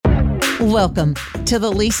Welcome to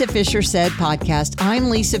the Lisa Fisher Said podcast.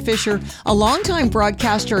 I'm Lisa Fisher, a longtime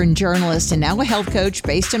broadcaster and journalist, and now a health coach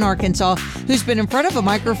based in Arkansas who's been in front of a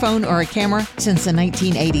microphone or a camera since the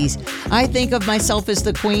 1980s. I think of myself as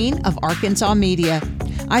the queen of Arkansas media.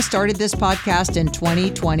 I started this podcast in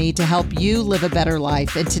 2020 to help you live a better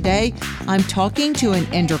life. And today I'm talking to an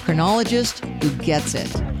endocrinologist who gets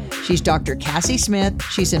it. She's Dr. Cassie Smith.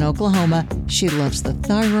 She's in Oklahoma. She loves the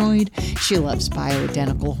thyroid. She loves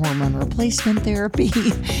bioidentical hormone replacement therapy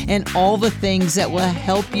and all the things that will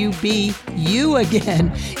help you be you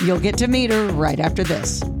again. You'll get to meet her right after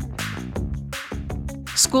this.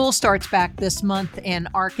 School starts back this month in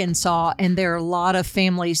Arkansas, and there are a lot of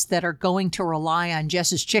families that are going to rely on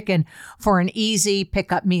Jess's Chicken for an easy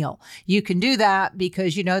pickup meal. You can do that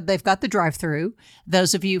because, you know, they've got the drive-through.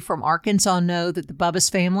 Those of you from Arkansas know that the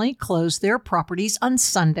Bubba's family closed their properties on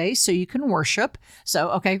Sunday so you can worship.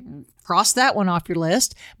 So, okay, cross that one off your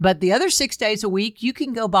list. But the other 6 days a week, you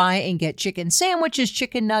can go by and get chicken sandwiches,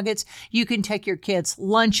 chicken nuggets. You can take your kids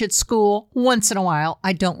lunch at school once in a while.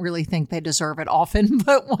 I don't really think they deserve it often,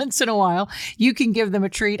 but once in a while, you can give them a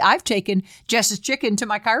treat. I've taken Jess's Chicken to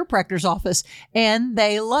my chiropractor's office, and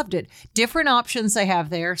they loved it. Different options they have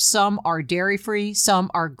there. Some are dairy-free, some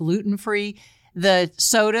are gluten-free. The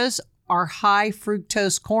sodas are high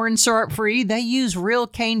fructose corn syrup free. They use real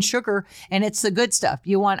cane sugar, and it's the good stuff.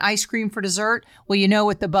 You want ice cream for dessert? Well, you know,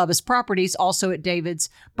 with the Bubba's properties, also at David's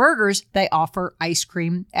Burgers, they offer ice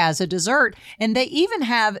cream as a dessert. And they even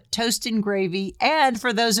have toast and gravy. And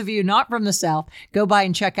for those of you not from the South, go by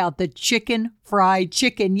and check out the chicken fried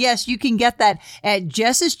chicken. Yes, you can get that at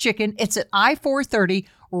Jess's Chicken. It's at I-430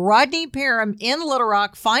 Rodney Parham in Little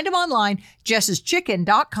Rock. Find them online,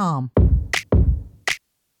 jesseschicken.com.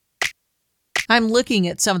 I'm looking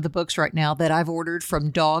at some of the books right now that I've ordered from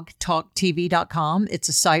dogtalktv.com. It's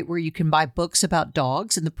a site where you can buy books about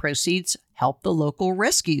dogs, and the proceeds help the local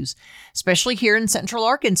rescues, especially here in Central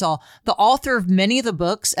Arkansas. The author of many of the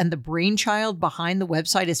books and the brainchild behind the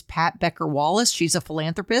website is Pat Becker-Wallace. She's a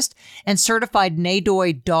philanthropist and certified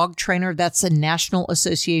NADOI dog trainer. That's the National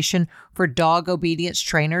Association for Dog Obedience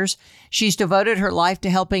Trainers. She's devoted her life to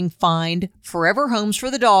helping find forever homes for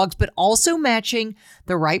the dogs, but also matching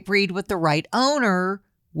the right breed with the right owner,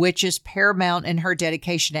 which is paramount in her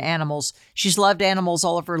dedication to animals. She's loved animals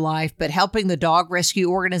all of her life, but helping the dog rescue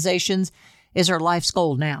organizations is her life's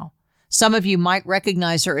goal now. Some of you might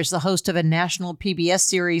recognize her as the host of a national PBS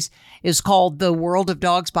series. It's called The World of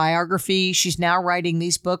Dogs Biography. She's now writing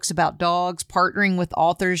these books about dogs, partnering with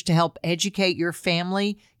authors to help educate your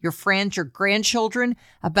family, your friends, your grandchildren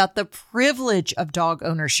about the privilege of dog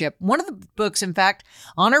ownership. One of the books, in fact,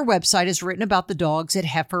 on her website is written about the dogs at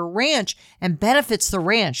Heifer Ranch and benefits the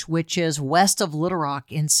ranch, which is west of Little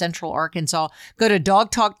Rock in Central Arkansas. Go to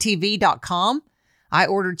dogtalktv.com. I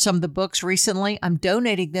ordered some of the books recently. I'm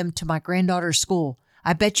donating them to my granddaughter's school.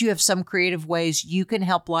 I bet you have some creative ways you can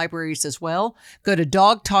help libraries as well. Go to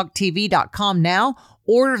dogtalktv.com now,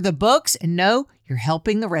 order the books, and know you're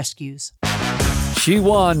helping the rescues. She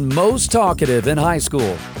won Most Talkative in high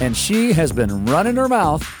school, and she has been running her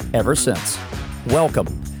mouth ever since.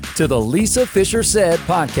 Welcome to the Lisa Fisher Said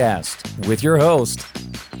podcast with your host,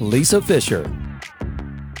 Lisa Fisher.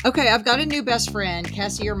 Okay, I've got a new best friend.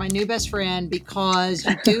 Cassie, you're my new best friend because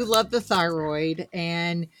you do love the thyroid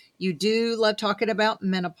and you do love talking about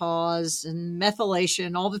menopause and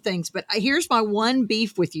methylation, all the things. But here's my one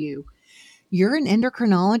beef with you. You're an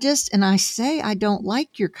endocrinologist, and I say I don't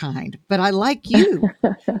like your kind, but I like you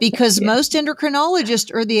because most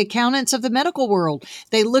endocrinologists are the accountants of the medical world.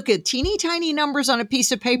 They look at teeny tiny numbers on a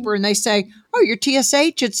piece of paper and they say, oh, your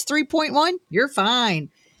TSH, it's 3.1. You're fine.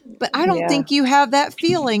 But I don't think you have that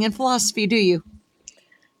feeling in philosophy, do you?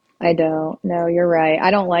 I don't. No, you're right. I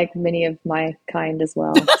don't like many of my kind as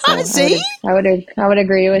well. So See? I would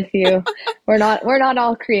agree with you. We're not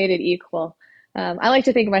all created equal. I like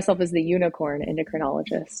to think of myself as the unicorn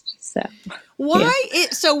endocrinologist. So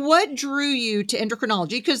So what drew you to endocrinology?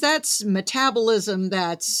 Because that's metabolism,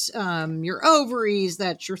 that's your ovaries,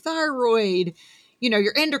 that's your thyroid,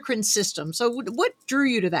 your endocrine system. So what drew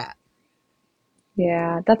you to that?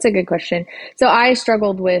 Yeah, that's a good question. So I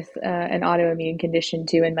struggled with an autoimmune condition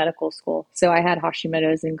too in medical school. So I had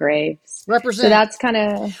Hashimoto's and Graves. Represent. So that's kind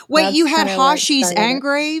of... Wait, you had Hashis and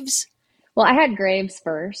Graves? Well, I had Graves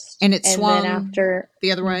first, And it and then swung after,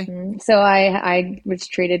 the other way? so I was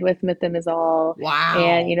treated with methimazole,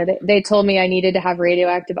 and Wow. they told me I needed to have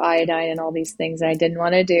radioactive iodine and all these things, and I didn't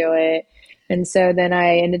want to do it. And so then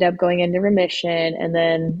I ended up going into remission, and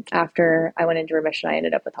then after I went into remission, I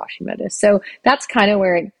ended up with Hashimoto's. So that's kind of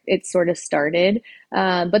where it sort of started.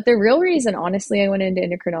 But the real reason, honestly, I went into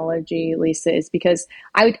endocrinology, Lisa, is because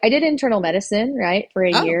I did internal medicine, right, for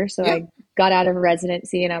a Oh, year. So yeah. I got out of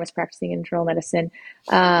residency and I was practicing internal medicine.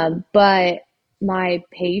 But my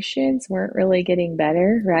patients weren't really getting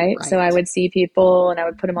better, right? So I Right. would see people and I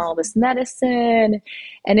would put them on all this medicine.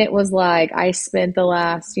 And it was like I spent the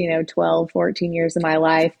last, 12, 14 years of my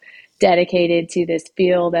life dedicated to this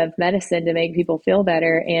field of medicine to make people feel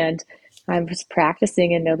better. And I was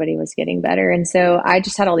practicing and nobody was getting better. And so I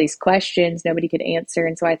just had all these questions nobody could answer.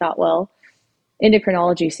 And so I thought, well,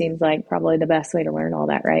 endocrinology seems like probably the best way to learn all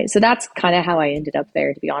that, right? So that's kind of how I ended up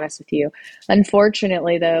there, to be honest with you.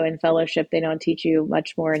 Unfortunately, though, in fellowship, they don't teach you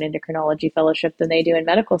much more in endocrinology fellowship than they do in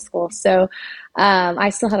medical school. So I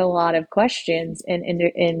still had a lot of questions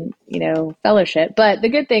in fellowship. But the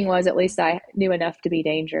good thing was, at least I knew enough to be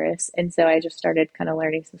dangerous, and so I just started kind of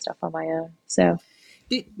learning some stuff on my own. So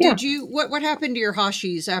yeah. Did you what happened to your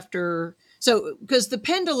Hashis after? So because the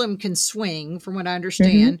pendulum can swing, from what I Mm-hmm.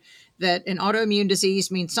 understand, that an autoimmune disease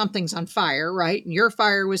means something's on fire, right? And your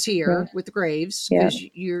fire was Yeah. here with the Graves Yeah. because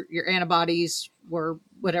your antibodies were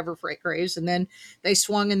whatever for Graves, and then they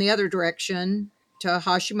swung in the other direction to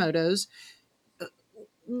Hashimoto's.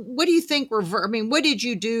 What do you think what did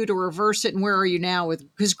you do to reverse it, and where are you now with,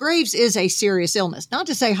 because Graves is a serious illness, not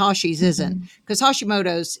to say Hashi's isn't, Mm-hmm. because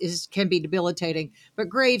Hashimoto's can be debilitating, but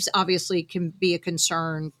Graves obviously can be a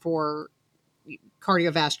concern for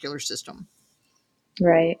cardiovascular system.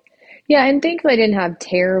 Right. Yeah, and thankfully I didn't have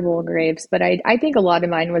terrible grapes, but I think a lot of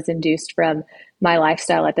mine was induced from my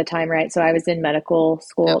lifestyle at the time, right? So I was in medical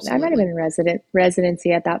school. I might have been Absolutely. in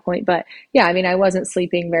residency at that point, but yeah, I mean, I wasn't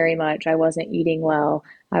sleeping very much. I wasn't eating well.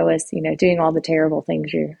 I was, doing all the terrible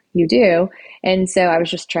things you do. And so I was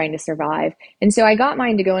just trying to survive. And so I got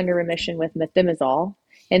mine to go into remission with methimazole.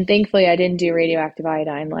 And thankfully I didn't do radioactive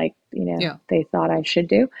iodine like, Yeah. they thought I should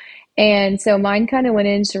do. And so mine kind of went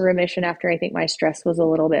into remission after I think my stress was a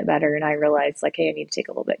little bit better. And I realized, like, hey, I need to take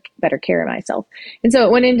a little bit better care of myself. And so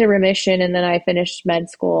it went into remission. And then I finished med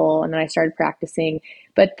school and then I started practicing.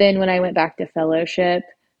 But then when I went back to fellowship,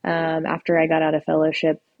 after I got out of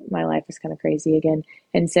fellowship, my life was kind of crazy again.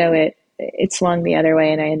 And so it swung the other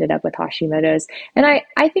way and I ended up with Hashimoto's. And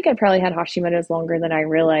I think I probably had Hashimoto's longer than I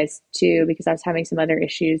realized too, because I was having some other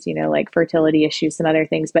issues, like fertility issues, some other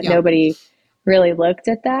things, but Yeah. nobody really looked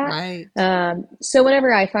at that. Right. So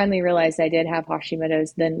whenever I finally realized I did have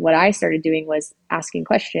Hashimoto's, then what I started doing was asking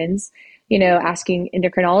questions, asking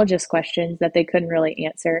endocrinologist questions that they couldn't really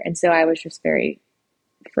answer. And so I was just very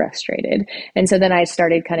frustrated. And so then I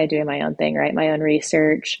started kind of doing my own thing, right? My own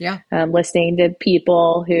research, Yeah. listening to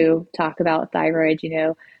people who talk about thyroid,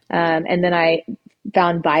 and then I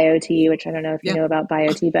found BioT, which I don't know if you Yeah. know about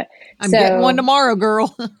BioT, but I'm getting one so, tomorrow,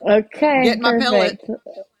 girl. okay, Getting my pellet. perfect.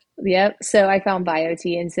 Yep. So I found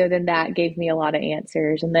BioT. And so then that gave me a lot of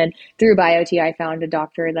answers. And then through BioT, I found a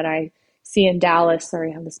doctor that I see in Dallas.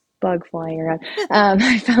 Sorry, I have this bug flying around.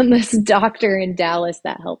 I found this doctor in Dallas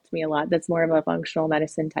that helped me a lot. That's more of a functional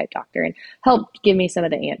medicine type doctor and helped give me some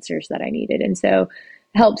of the answers that I needed. And so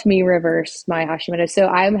helped me reverse my Hashimoto. So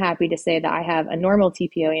I'm happy to say that I have a normal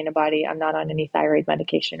TPO antibody. I'm not on any thyroid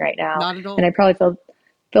medication right now. Not at And I all. probably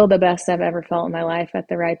feel the best I've ever felt in my life at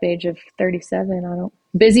the ripe age of 37. I don't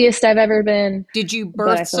busiest I've ever been, Did you but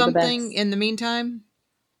I birth feel the something best. in the meantime?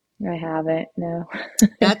 I haven't, no.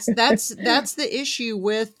 That's the issue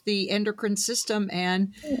with the endocrine system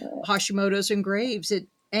and Hashimoto's and Graves.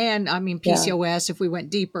 And I mean Yeah. PCOS if we went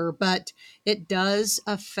deeper, but it does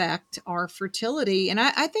affect our fertility. And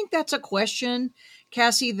I think that's a question,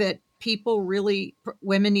 Cassie, that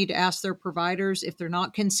women need to ask their providers if they're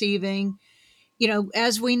not conceiving.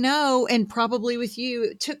 As we know, and probably with you,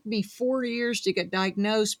 it took me 4 years to get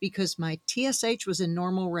diagnosed because my TSH was in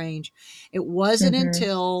normal range. It wasn't Hmm.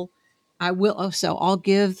 until so I'll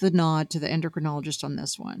give the nod to the endocrinologist on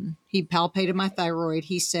this one. He palpated my thyroid.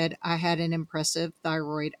 He said I had an impressive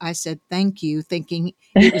thyroid. I said, thank you, thinking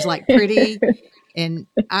it was like pretty. And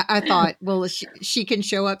I thought, well, she can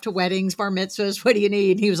show up to weddings, bar mitzvahs. What do you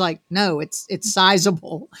need? And he was like, no, it's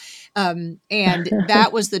sizable. And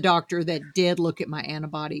that was the doctor that did look at my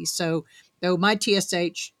antibodies. So though my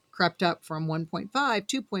TSH crept up from 1.5,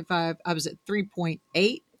 2.5, I was at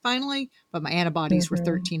 3.8 finally, but my antibodies were Hmm.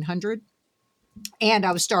 1300. and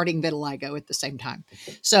I was starting vitiligo at the same time.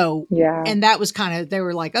 So, Yeah. and that was kind of, they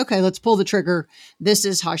were like, okay, let's pull the trigger. This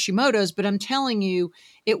is Hashimoto's. But I'm telling you,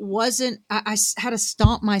 it wasn't, I had to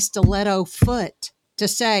stomp my stiletto foot to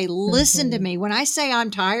say, listen to Hmm. me. When I say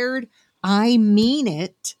I'm tired, I mean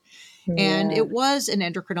it. And Yeah. it was an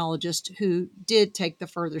endocrinologist who did take the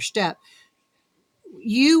further step.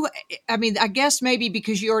 You, I mean, I guess maybe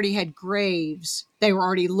because you already had Graves, they were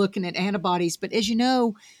already looking at antibodies. But as you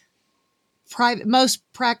know, providers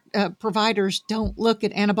don't look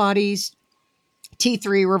at antibodies,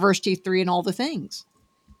 T3, reverse T3, and all the things.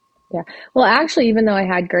 Yeah. Well, actually, even though I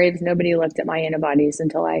had Graves, nobody looked at my antibodies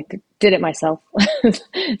until I did it myself.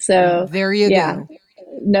 So, There you yeah, go.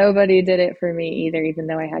 nobody did it for me either, even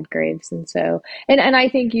though I had Graves. And so, and I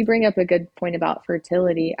think you bring up a good point about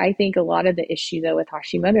fertility. I think a lot of the issue though with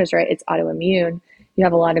Hashimoto's, right? It's autoimmune. You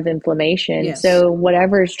have a lot of inflammation. Yes. So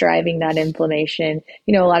whatever's driving that inflammation,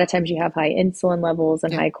 a lot of times you have high insulin levels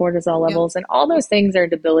and Yeah. high cortisol Yeah. levels, and all those things are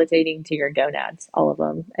debilitating to your gonads, all of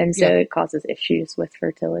them. And so Yeah. it causes issues with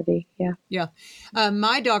fertility. Yeah. Yeah.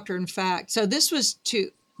 My doctor, in fact, so this was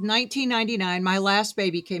 1999. My last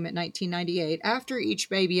baby came at 1998. After each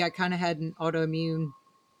baby, I kind of had an autoimmune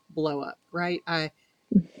blow up, right? I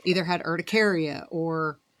either had urticaria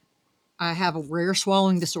or I have a rare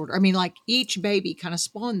swallowing disorder. I mean, like each baby kind of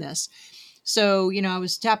spawned this. So, I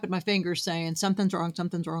was tapping my fingers saying, something's wrong,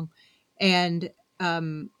 something's wrong. And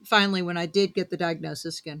finally, when I did get the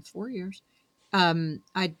diagnosis, again, 4 years,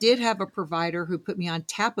 I did have a provider who put me on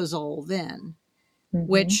Tapazole then, Hmm.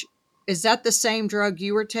 which is that the same drug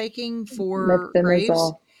you were taking for Graves?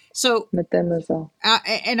 Methimazole. So Methimazole.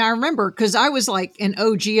 and I remember because I was like an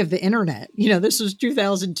OG of the internet. This was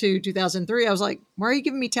 2002, 2003. I was like, why are you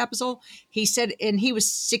giving me Tapazole? He said, and he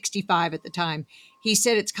was 65 at the time. He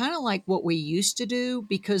said, it's kind of like what we used to do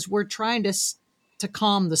because we're trying to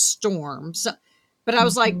calm the storms. But I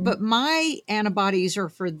was like, Hmm. but my antibodies are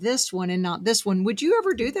for this one and not this one. Would you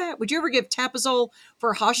ever do that? Would you ever give Tapazole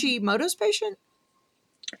for a Hashimoto's patient?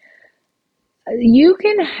 You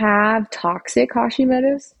can have toxic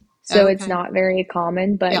Hashimoto's, so it's Okay. not very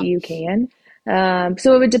common, but Yeah. you can.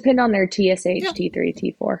 So it would depend on their Yeah. TSH, T3,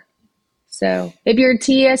 T4. So if your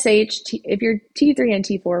if your T3 and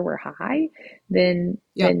T4 were high, then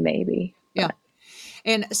Yeah. maybe. Yeah. But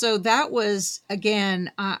And so that was,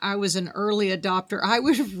 again, I was an early adopter. I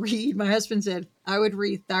would read, my husband said, I would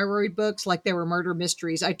read thyroid books like they were murder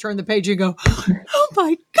mysteries. I turn the page and go, oh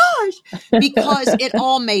my gosh, because it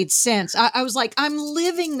all made sense. I was like, I'm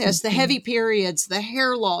living this, the Mhm, heavy periods, the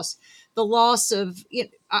hair loss, the loss of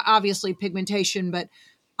obviously pigmentation, but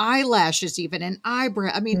eyelashes even and eyebrow.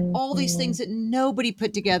 I mean, all these mhm, things that nobody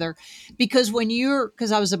put together because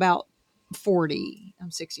because I was about 40, I'm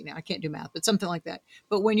 60 now, I can't do math, but something like that.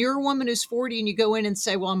 But when you're a woman who's 40 and you go in and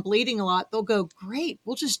say, well, I'm bleeding a lot, they'll go, great,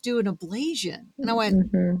 we'll just do an ablation. And I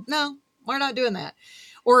went, mhm. no, we're not doing that.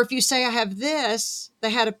 Or if you say, I have this, they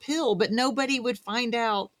had a pill, but nobody would find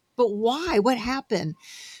out. But why? What happened?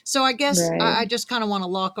 So I guess Right. I just kind of want to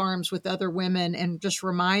lock arms with other women and just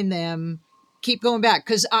remind them, keep going back.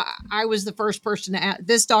 Because I was the first person to ask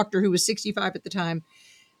this doctor who was 65 at the time.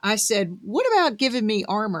 I said, what about giving me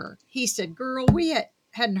armor? He said, girl,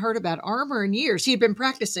 hadn't heard about armor in years. He had been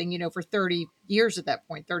practicing, for 30 years at that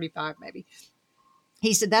point, 35 maybe.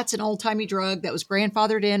 He said, that's an old timey drug that was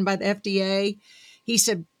grandfathered in by the FDA. He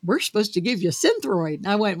said, we're supposed to give you Synthroid. And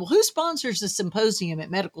I went, well, who sponsors the symposium at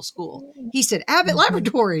medical school? He said, Abbott Mhm.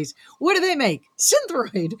 Laboratories. What do they make?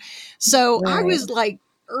 Synthroid. So I Right. was like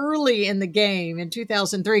early in the game in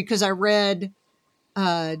 2003 because I read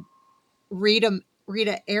uh,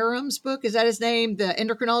 Rita Aram's book. Is that his name? The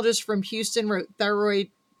endocrinologist from Houston wrote Thyroid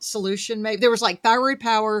Solution. Maybe there was like Thyroid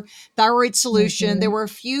Power, Thyroid Solution. There Mhm, were a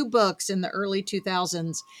few books in the early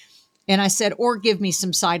 2000s. And I said, or give me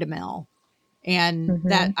some Cytomel. And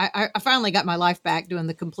that mhm. I finally got my life back doing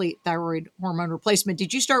the complete thyroid hormone replacement.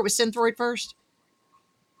 Did you start with Synthroid first?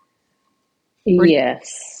 Or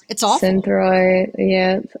Yes. it's awful. Synthroid,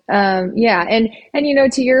 yeah. Yeah, and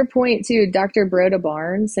to your point too, Dr. Broda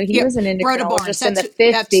Barnes, so he Yep. was an Broda Barnes. endocrinologist in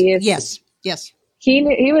the That's 50s. yes. Yes.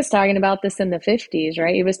 He was talking about this in the 50s,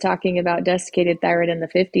 right? He was talking about desiccated thyroid in the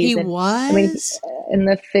He 50s. And I mean, was. in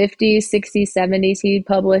the 50s, 60s, 70s, he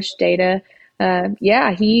published data.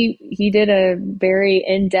 Yeah, he did a very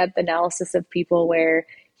in-depth analysis of people where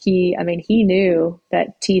he knew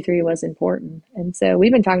that T3 was important. And so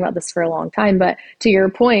we've been talking about this for a long time, but to your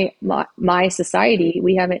point, my society,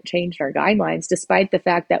 we haven't changed our guidelines, despite the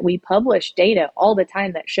fact that we publish data all the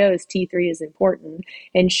time that shows T3 is important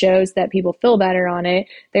and shows that people feel better on it.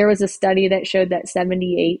 There was a study that showed that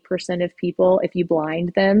 78% of people, if you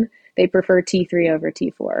blind them, they prefer T3 over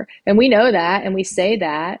T4. And we know that, and we say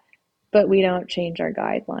that, but we don't change our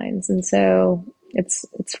guidelines. And so it's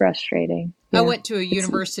frustrating. I went to a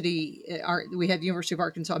university. We had the University of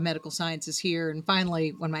Arkansas Medical Sciences here, and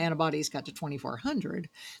finally, when my antibodies got to 2,400,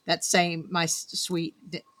 I had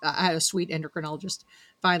a sweet endocrinologist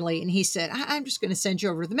finally, and he said, "I'm just going to send you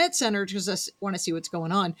over to the med center because I want to see what's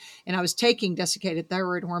going on." And I was taking desiccated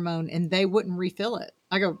thyroid hormone, and they wouldn't refill it.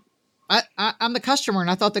 I go, I'm the customer,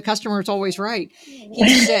 and I thought the customer is always right. He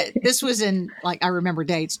said, this was in, I remember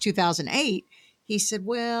dates, 2008. He said,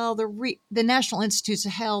 well, the National Institutes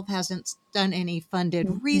of Health hasn't done any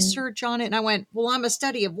funded research on it. And I went, well, I'm a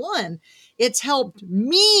study of one. It's helped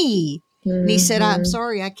me. And he said, I'm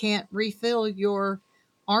sorry, I can't refill your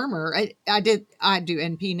armor. I do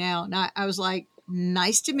NP now. And I was like,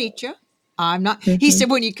 nice to meet you. I'm not. He said,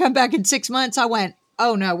 when you come back in 6 months, I went,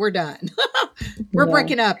 oh no, we're done. We're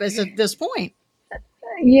breaking up as of this point.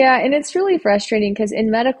 Yeah. And it's really frustrating because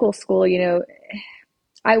in medical school,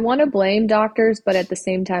 I want to blame doctors, but at the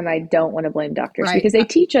same time, I don't want to blame doctors because they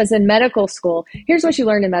teach us in medical school. Here's what you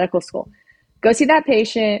learn in medical school. Go see that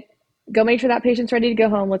patient. Go make sure that patient's ready to go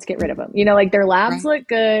home. Let's get rid of them. Their labs look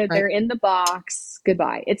good. They're in the box.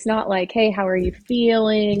 Goodbye. It's not like, hey, how are you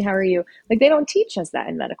feeling? How are you? They don't teach us that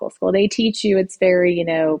in medical school. They teach you it's very,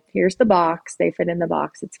 here's the box. They fit in the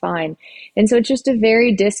box. It's fine. And so it's just a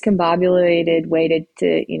very discombobulated way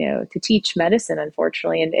to teach medicine,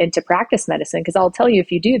 unfortunately, and to practice medicine. Because I'll tell you,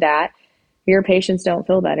 if you do that, your patients don't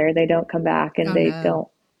feel better. They don't come back and don't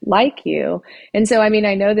like you. And so, I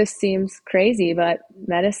know this seems crazy, but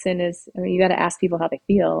medicine is, you got to ask people how they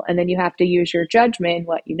feel. And then you have to use your judgment and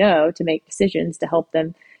what you know to make decisions to help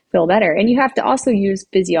them feel better. And you have to also use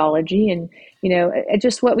physiology and,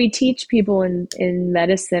 just what we teach people in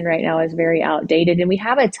medicine right now is very outdated. And we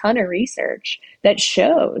have a ton of research that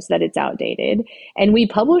shows that it's outdated. And we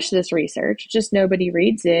publish this research, just nobody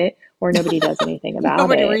reads it or nobody does anything about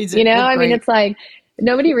nobody it. Reads it. It's like,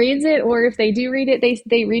 nobody reads it, or if they do read it,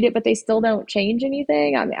 they read it, but they still don't change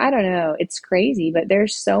anything. I don't know. It's crazy, but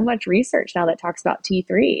there's so much research now that talks about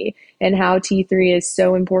T3 and how T3 is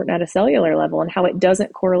so important at a cellular level and how it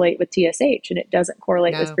doesn't correlate with TSH and it doesn't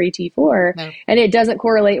correlate with free T4 and it doesn't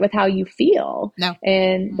correlate with how you feel.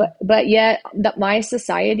 But yet my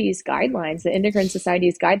society's guidelines, the Endocrine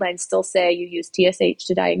Society's guidelines still say you use TSH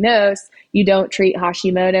to diagnose. You don't treat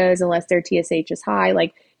Hashimoto's unless their TSH is high.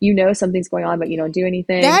 Something's going on, but you don't do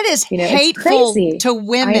anything. That is hateful to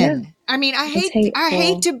women. I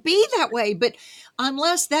hate to be that way, but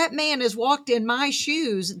unless that man has walked in my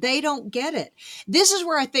shoes, they don't get it. This is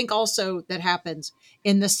where I think also that happens.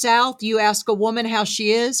 In the South, you ask a woman how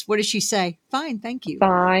she is. What does she say? Fine, thank you.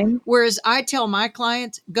 Fine. Whereas I tell my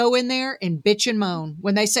clients, go in there and bitch and moan.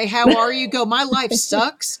 When they say, how are you? Go, my life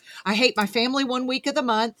sucks. I hate my family 1 week of the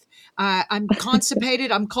month. I'm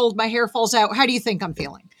constipated. I'm cold. My hair falls out. How do you think I'm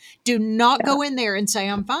feeling? Do not go in there and say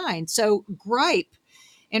I'm fine. So gripe.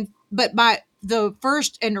 But the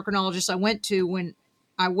first endocrinologist I went to, when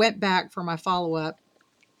I went back for my follow-up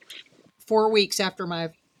 4 weeks after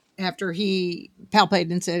he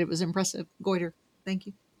palpated and said it was impressive goiter. Thank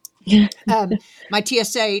you. My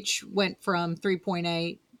TSH went from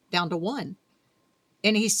 3.8 down to 1.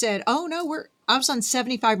 And he said, oh no, I was on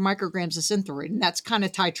 75 micrograms of Synthroid, and that's kind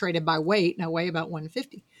of titrated by weight, and I weigh about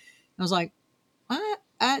 150. I was like,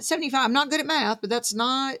 at 75, I'm not good at math, but that's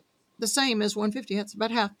not the same as 150. That's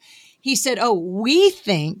about half. He said, oh, we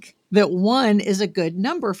think that 1 is a good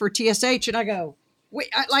number for TSH. And I go, wait,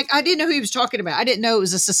 I didn't know who he was talking about. I didn't know it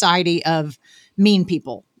was a society of mean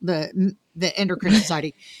people, the Endocrine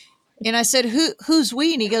Society. And I said, who's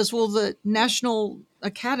we? And he goes, well, the National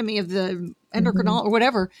Academy of the Endocrinology or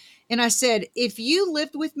whatever. And I said, if you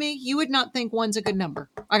lived with me, you would not think 1's a good number.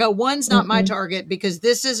 I go, 1's not my target because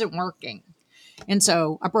this isn't working. And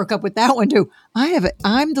so I broke up with that one too.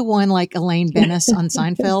 I'm the one like Elaine Bennis on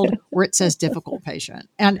Seinfeld where it says difficult patient.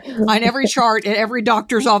 And on every chart at every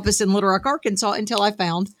doctor's office in Little Rock, Arkansas, until I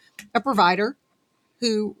found a provider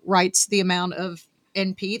who writes the amount of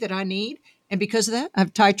NP that I need. And because of that,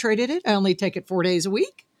 I've titrated it. I only take it 4 days a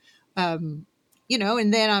week. And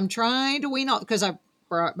then I'm trying to wean off because I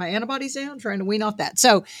brought my antibodies down, trying to wean off that.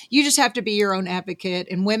 So you just have to be your own advocate,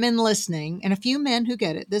 and women listening, and a few men who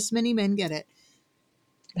get it, this many men get it.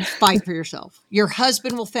 Fight for yourself. Your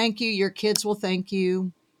husband will thank you. Your kids will thank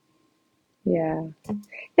you. Yeah.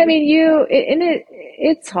 I mean,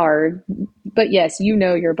 it's hard, but yes, you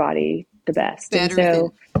know your body the best. And Better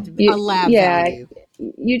so than a lab yeah, value.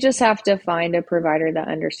 you just have to find a provider that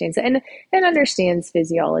understands it and understands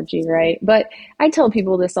physiology, right? But I tell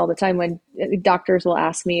people this all the time when doctors will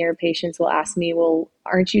ask me or patients will ask me, well,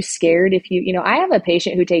 aren't you scared if I have a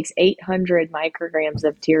patient who takes 800 micrograms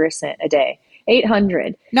of tyrosine a day,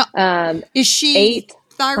 800, Now, um, is she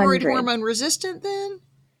thyroid 800. hormone resistant then?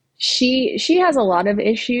 She has a lot of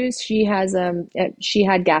issues. She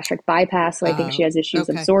had gastric bypass, so I think she Oh, has issues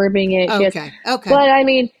okay. absorbing it. She has, Okay. Okay. but I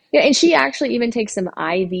mean, yeah, and she actually even takes some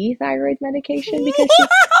IV thyroid medication because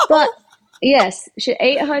but Wow. yes, she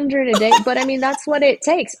 800 a day. But I mean, that's what it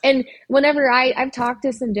takes. And whenever I've talked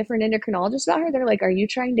to some different endocrinologists about her, they're like, "Are you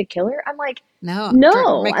trying to kill her?" I'm like, No, try to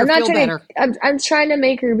 "No, make her I'm not feel trying to. better. I'm trying to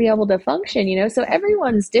make her be able to function. So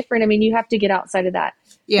everyone's different. I mean, you have to get outside of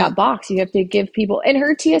Yeah. that box. You have to give people, and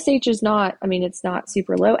her TSH is not, I mean, it's not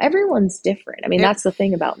super low. Everyone's different. I mean, It, that's the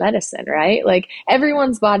thing about medicine, right? Like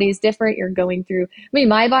everyone's body is different. You're going through, I mean,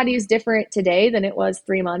 my body is different today than it was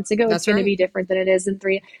 3 months ago. It's that's going to right. be different than it is in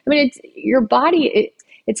three. I mean, it's your body.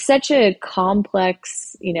 It's such a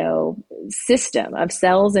complex, system of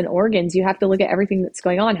cells and organs. You have to look at everything that's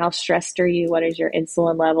going on. How stressed are you? What is your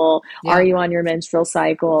insulin level? Are Yeah. you on your menstrual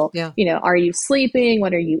cycle? Yeah. Are you sleeping?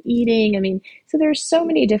 What are you eating? I mean, so there's so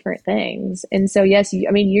many different things. And so, yes,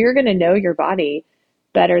 I mean, you're going to know your body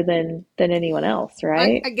better than anyone else,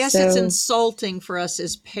 right? I guess it's So, insulting for us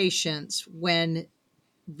as patients when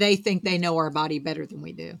they think they know our body better than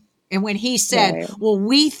we do. And when he said, right. well,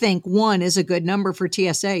 we think one is a good number for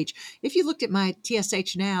TSH. If you looked at my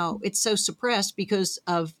TSH now, it's so suppressed because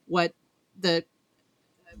of the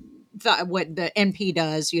what the NP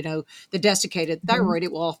does, the desiccated Mhm. thyroid,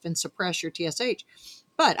 it will often suppress your TSH.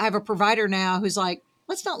 But I have a provider now who's like,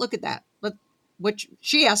 let's not look at that.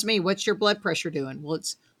 She asked me, what's your blood pressure doing? Well,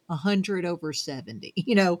 it's 100/70.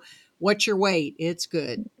 What's your weight? It's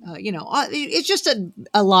good. It's just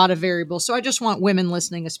a lot of variables. So I just want women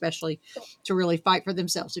listening, especially, to really fight for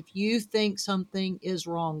themselves. If you think something is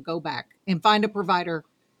wrong, go back and find a provider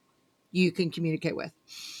you can communicate with.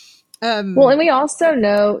 Well, and Um, we also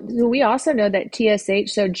know that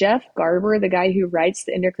TSH, so Jeff Garber, the guy who writes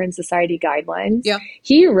the Endocrine Society guidelines, yeah,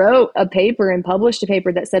 he wrote a paper and published a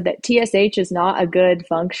paper that said that TSH is not a good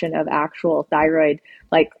function of actual thyroid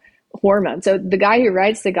like hormone. So the guy who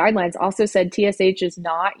writes the guidelines also said TSH is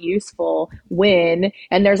not useful and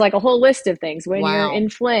there's like a whole list of things when you're wow.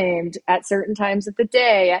 inflamed at certain times of the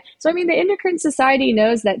day. So I mean, the Endocrine Society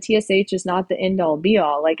knows that TSH is not the end all be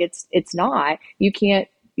all. Like it's not. You can't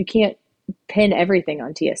pin everything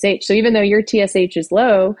on TSH. So even though your TSH is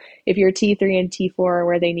low, if your T3 and T4 are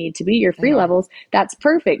where they need to be, your They free are. levels, that's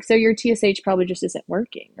perfect. So your TSH probably just isn't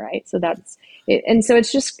working, right? So that's it. And so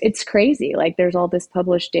it's crazy. Like there's all this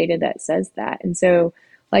published data that says that. And so,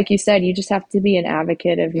 like you said, you just have to be an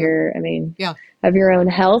advocate of Yeah. Yeah. of your own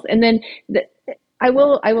health. And then I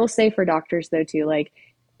will say for doctors though too, like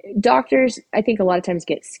doctors, I think a lot of times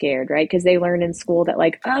get scared, right? Because they learn in school that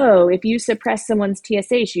like, oh, if you suppress someone's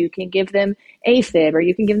TSH, you can give them AFib or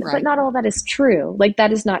you can give them, but Right. not all that is true. Like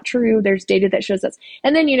that is not true. There's data that shows us.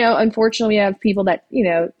 And then, unfortunately we have people that,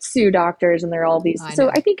 sue doctors and they're all these. I So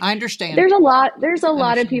know. I think I understand. there's a lot of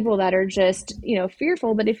Understand. people that are just,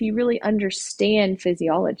 fearful, but if you really understand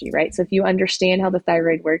physiology, right? So if you understand how the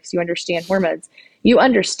thyroid works, you understand hormones, you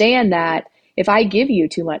understand that if I give you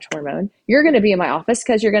too much hormone, you're going to be in my office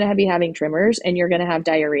because you're going to be having tremors and you're going to have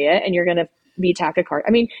diarrhea and you're going to be tachycardia.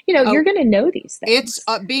 I mean, you're Oh, going to know these it's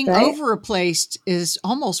things, being right? over replaced is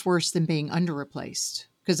almost worse than being under replaced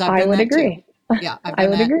because I've I done would that too. agree. Yeah, I've I done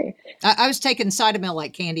would that. agree. I was taking Cytomel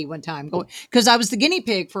like candy one time going because I was the guinea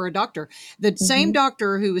pig for a doctor. The same Hmm.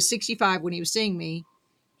 doctor who was 65 when he was seeing me,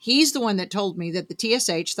 he's the one that told me that the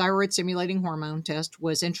TSH, thyroid stimulating hormone test,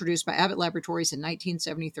 was introduced by Abbott Laboratories in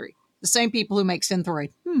 1973. The same people who make Synthroid.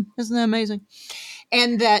 Isn't that amazing?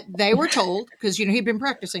 And that they were told, because he'd been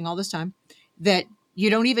practicing all this time, that you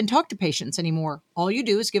don't even talk to patients anymore. All you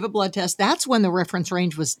do is give a blood test. That's when the reference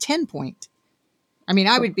range was 10 point. I mean,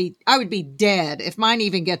 I would be dead if mine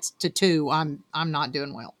even gets to 2. I'm not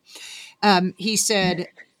doing well. He said,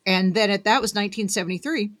 and then that was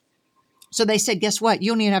 1973. So they said, guess what?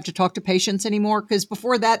 You don't even have to talk to patients anymore because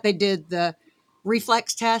before that they did the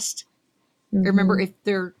reflex test. Remember Hmm. if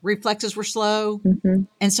their reflexes were slow, Hmm.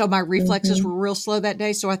 and so my reflexes Hmm. were real slow that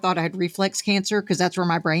day. So I thought I had reflex cancer because that's where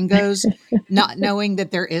my brain goes, not knowing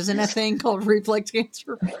that there isn't a thing called reflex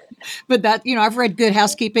cancer. But that, I've read Good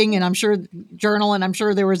Housekeeping and I'm sure Journal, and I'm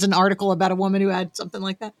sure there was an article about a woman who had something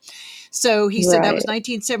like that. So he said that was Right.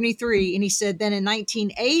 1973. And he said then in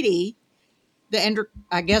 1980,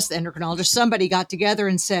 I guess the endocrinologist, somebody got together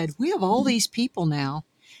and said, we have all these people now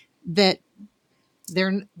that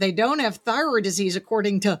they don't have thyroid disease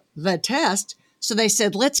according to the test. So they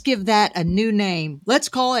said, let's give that a new name. Let's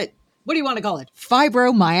call it, what do you want to call it?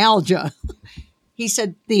 Fibromyalgia. He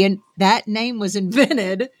said that name was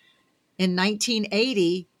invented in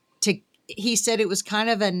 1980 he said it was kind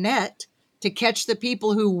of a net to catch the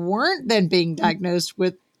people who weren't then being diagnosed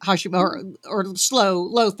with Hashimoto or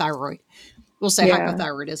low thyroid. We'll say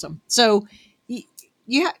hypothyroidism. So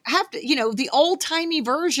you have to, the old timey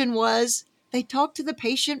version was they talked to the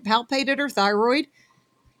patient, palpated her thyroid,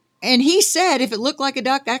 and he said, if it looked like a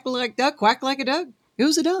duck, acted like a duck, quacked like a duck, it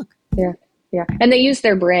was a duck. Yeah. Yeah. And they used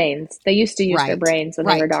their brains. They used to use their brains when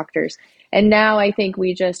they were doctors. And now I think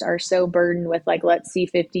we just are so burdened with like, let's see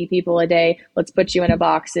 50 people a day. Let's put you in a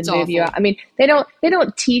box and move you out. I mean, they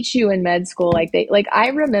don't teach you in med school. I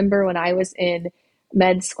remember when I was in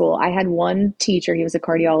med school, I had one teacher. He was a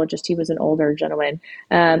cardiologist. He was an older gentleman,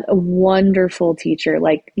 a wonderful teacher,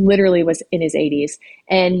 like literally was in his 80s.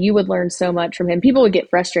 And you would learn so much from him. People would get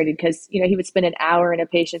frustrated because, he would spend an hour in a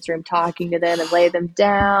patient's room talking to them and lay them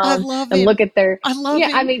down. I love and him. Look at their, I love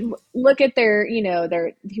him. I mean, look at their,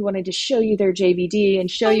 he wanted to show you their JVD and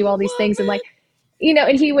show you all these things. And like,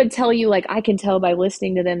 and he would tell you, like, I can tell by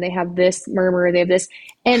listening to them, they have this murmur, they have this.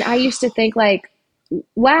 And I used to think like,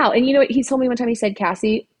 wow. And you know what he told me one time? He said,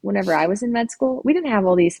 Cassie, whenever I was in med school, we didn't have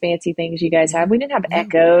all these fancy things you guys have. We didn't have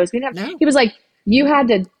echoes. We didn't have, He was like, you had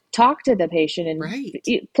to talk to the patient and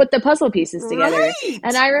put the puzzle pieces together. Right.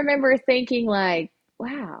 And I remember thinking like,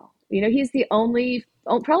 wow, he's probably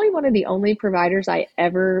one of the only providers I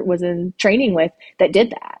ever was in training with that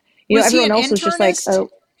did that. Everyone else was just like, oh,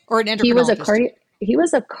 or an endocrinologist. He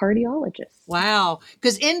was a cardiologist. Wow.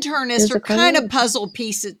 Because internists are kind of puzzle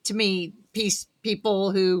pieces to me,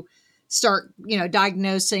 people who start,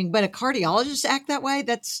 diagnosing, but a cardiologist act that way.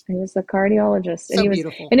 He was a cardiologist. So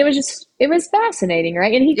beautiful. And it was fascinating.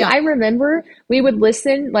 Right. And I remember we would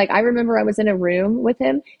listen, like, I remember I was in a room with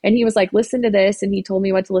him and he was like, listen to this. And he told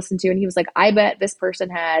me what to listen to. And he was like, I bet this person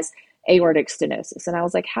has aortic stenosis. And I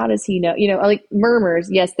was like, how does he know? Like murmurs,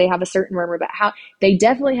 yes, they have a certain murmur, but how they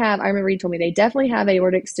definitely have, I remember he told me they definitely have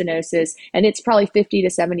aortic stenosis and it's probably 50 to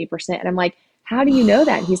 70%. And I'm like, how do you know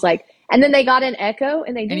that? And he's like, and then they got an echo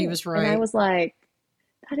and they did. And he was right. And I was like,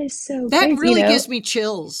 that is so that crazy, really gives me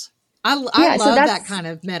chills. I love that kind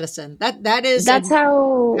of medicine. That's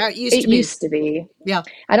how it used to be. Yeah.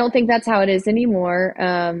 I don't think that's how it is anymore.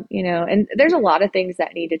 And there's a lot of things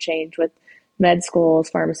that need to change with med schools,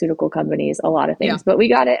 pharmaceutical companies, a lot of things, but we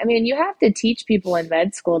got it. I mean, you have to teach people in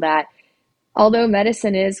med school that although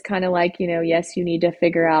medicine is kind of like, yes, you need to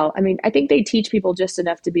figure out, I mean, I think they teach people just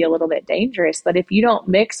enough to be a little bit dangerous, but if you don't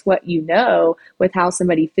mix what you know with how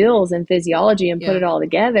somebody feels and physiology and put it all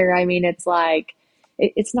together, I mean, it's like,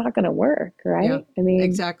 it's not going to work, right? Yeah, I mean,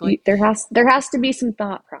 exactly. There has to be some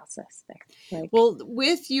thought process there. Well,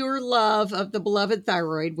 with your love of the beloved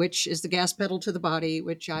thyroid, which is the gas pedal to the body,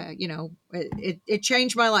 which it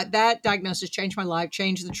changed my life. That diagnosis changed my life,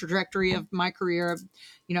 changed the trajectory of my career.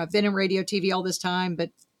 I've been in radio, TV all this time, but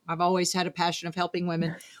I've always had a passion of helping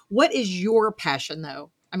women. What is your passion, though?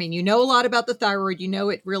 I mean, a lot about the thyroid.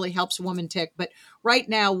 It really helps a woman tick. But right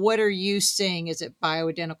now, what are you seeing? Is it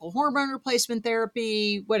bioidentical hormone replacement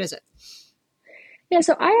therapy? What is it? Yeah,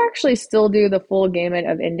 so I actually still do the full gamut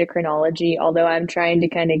of endocrinology, although I'm trying to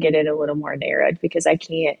kind of get it a little more narrowed because I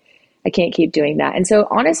can't keep doing that. And so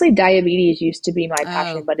honestly, diabetes used to be my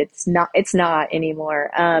passion, but it's not anymore.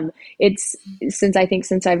 It's since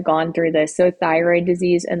I've gone through this, so thyroid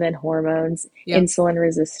disease and then hormones, insulin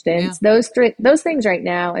resistance, those things right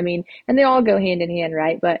now, I mean, and they all go hand in hand,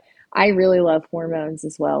 right? But I really love hormones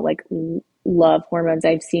as well. Like love hormones.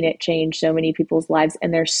 I've seen it change so many people's lives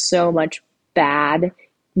and there's so much bad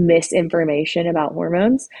misinformation about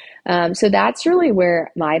hormones. So that's really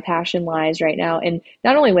where my passion lies right now. And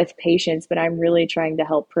not only with patients, but I'm really trying to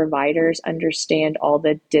help providers understand all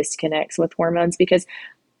the disconnects with hormones because,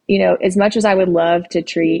 as much as I would love to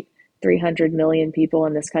treat 300 million people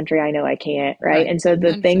in this country, I know I can't. Right. And so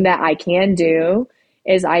the thing that I can do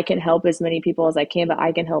is I can help as many people as I can, but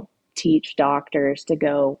I can help teach doctors to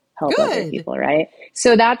go help other people, right?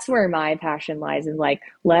 So that's where my passion lies in like,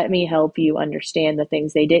 let me help you understand the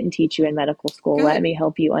things they didn't teach you in medical school. Let me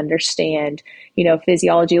help you understand,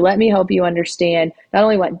 physiology. Let me help you understand not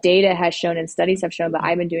only what data has shown and studies have shown, but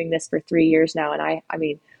I've been doing this for 3 years now. And I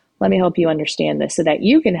mean, let me help you understand this so that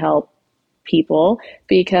you can help people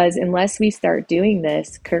because unless we start doing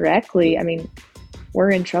this correctly, I mean,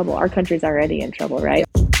 we're in trouble. Our country's already in trouble, right?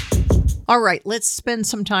 All right, let's spend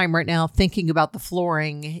some time right now thinking about the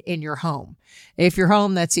flooring in your home. If you're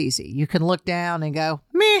home, that's easy. You can look down and go,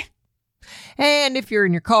 meh. And if you're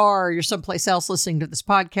in your car or you're someplace else listening to this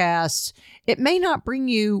podcast, it may not bring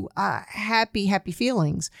you happy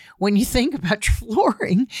feelings. When you think about your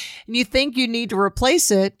flooring and you think you need to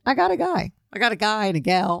replace it, I got a guy and a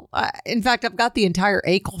gal. In fact, I've got the entire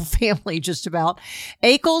Akel family just about.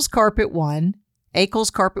 Akel's Carpet One,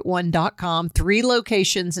 akelscarpet1.com, 3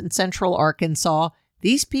 locations in Central Arkansas.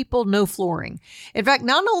 These people know flooring. In fact,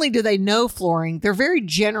 not only do they know flooring, they're very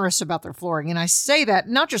generous about their flooring. And I say that,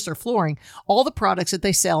 not just their flooring, all the products that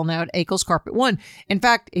they sell now at Akel's Carpet One. In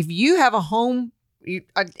fact, if you have a home,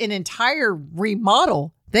 an entire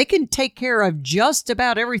remodel, they can take care of just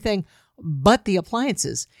about everything but the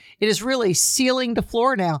appliances. It is really ceiling to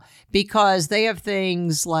floor now because they have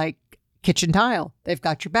things like kitchen tile. They've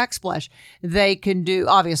got your backsplash. They can do,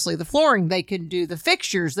 obviously, the flooring. They can do the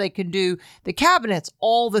fixtures. They can do the cabinets,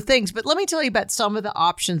 all the things. But let me tell you about some of the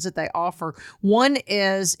options that they offer. One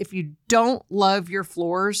is if you don't love your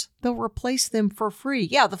floors, they'll replace them for free.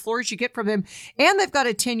 Yeah, the floors you get from them. And they've got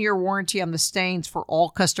a 10-year warranty on the stains for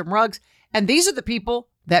all custom rugs. And these are the people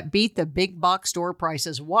that beat the big box store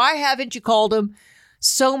prices. Why haven't you called them?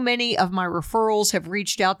 So many of my referrals have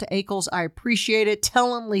reached out to Akel's. I appreciate it.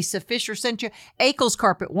 Tell them Lisa Fisher sent you.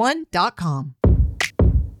 akelscarpet1.com.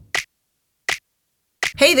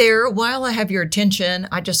 Hey there. While I have your attention,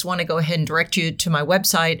 I just want to go ahead and direct you to my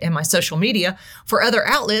website and my social media for other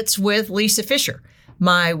outlets with Lisa Fisher.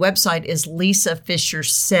 My website is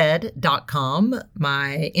lisafishersaid.com.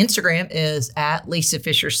 My Instagram is at Lisa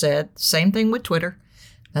Fisher Said. Same thing with Twitter.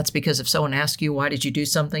 That's because if someone asks you, why did you do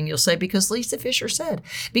something? You'll say, because Lisa Fisher said.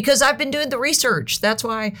 Because I've been doing the research. That's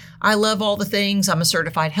why I love all the things. I'm a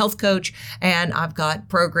certified health coach, and I've got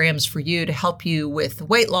programs for you to help you with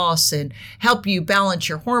weight loss and help you balance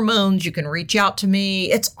your hormones. You can reach out to me.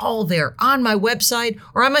 It's all there on my website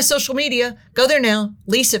or on my social media. Go there now,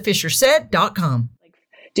 lisafishersaid.com.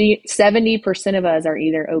 70% of us are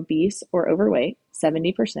either obese or overweight,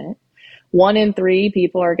 70%. 1 in 3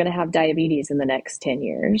 people are going to have diabetes in the next 10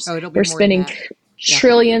 years. Oh, it'll be We're more spending than that.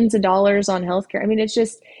 trillions of dollars on healthcare. I mean, it's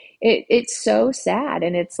just, it's so sad.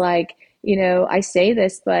 And it's like, I say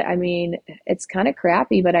this, but I mean, it's kind of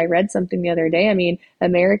crappy, but I read something the other day. I mean,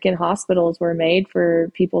 American hospitals were made for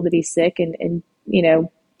people to be sick and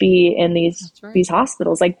be in these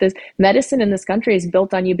hospitals. Like, this medicine in this country is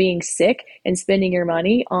built on you being sick and spending your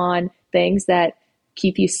money on things that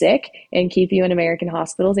keep you sick and keep you in American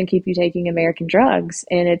hospitals and keep you taking American drugs.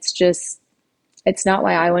 And it's not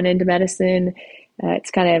why I went into medicine. It's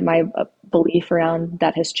kind of my belief around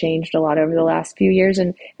that has changed a lot over the last few years.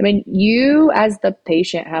 And I mean, you as the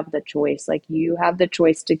patient have the choice. Like, you have the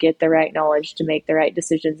choice to get the right knowledge, to make the right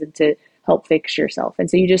decisions, and to help fix yourself. And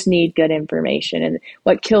so you just need good information. And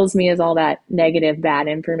what kills me is all that negative, bad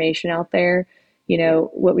information out there.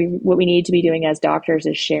 What we need to be doing as doctors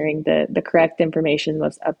is sharing the correct information, the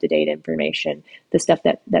most up-to-date information, the stuff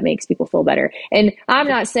that makes people feel better. And I'm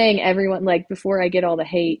not saying everyone, like, before I get all the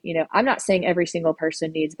hate, I'm not saying every single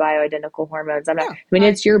person needs bioidentical hormones.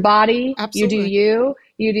 It's your body. Absolutely. You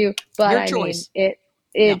do, but your choice.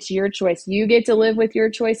 It's your choice. You get to live with your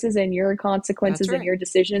choices and your consequences and your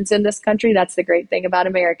decisions in this country. That's the great thing about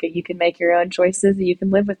America. You can make your own choices and you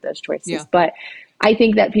can live with those choices. Yeah. But I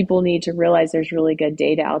think that people need to realize there's really good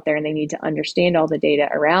data out there, and they need to understand all the data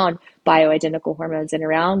around bioidentical hormones and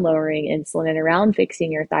around lowering insulin and around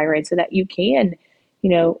fixing your thyroid so that you can,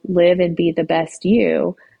 live and be the best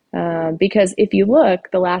you. Because if you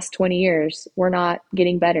look, the last 20 years, we're not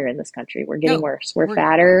getting better in this country. We're getting worse. We're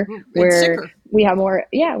fatter. We have more.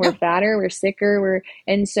 Yeah, we're fatter. We're sicker.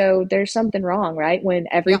 And so there's something wrong, right? When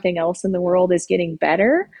everything else in the world is getting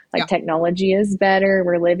better, like technology is better,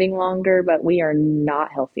 we're living longer, but we are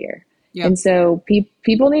not healthier. Yeah. And so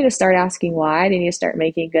people need to start asking why. They need to start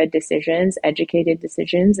making good decisions, educated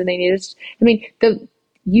decisions, and they need to.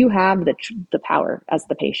 You have the power as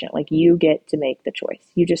the patient. Like, you get to make the choice.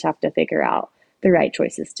 You just have to figure out the right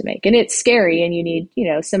choices to make. And it's scary, and you need,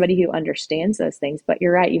 somebody who understands those things. But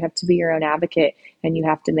you're right. You have to be your own advocate, and you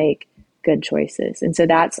have to make good choices. And so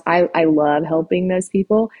I love helping those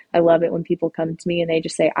people. I love it when people come to me and they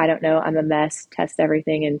just say, I don't know, I'm a mess, test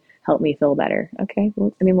everything and help me feel better. Okay.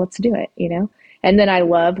 Well, let's do it, And then I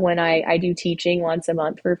love when I do teaching once a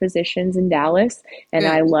month for physicians in Dallas. And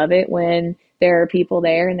I love it when there are people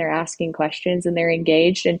there and they're asking questions and they're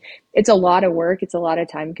engaged. And it's a lot of work. It's a lot of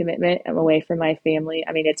time commitment. I'm away from my family.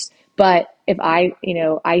 But if I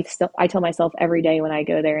tell myself every day when I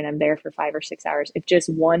go there and I'm there for 5 or 6 hours, if just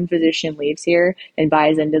one physician leaves here and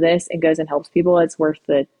buys into this and goes and helps people, it's worth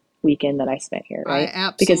the weekend that I spent here, I right?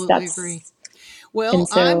 Because absolutely agree. that's, Well, and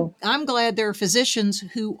so, I'm glad there are physicians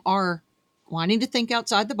who are wanting to think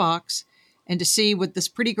outside the box and to see what this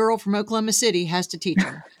pretty girl from Oklahoma City has to teach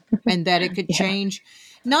them, and that it could yeah, change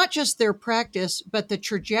not just their practice, but the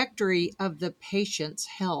trajectory of the patient's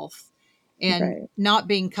health, and right. not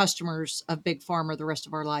being customers of Big Pharma the rest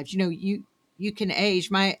of our lives. You can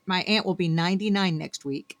age. My aunt will be 99 next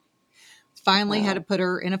week. Finally had to Wow. put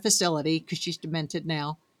her in a facility because she's demented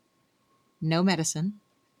now. No medicine,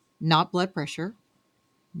 not blood pressure,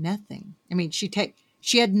 nothing. I mean, she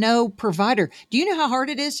had no provider. Do you know how hard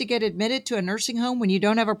it is to get admitted to a nursing home when you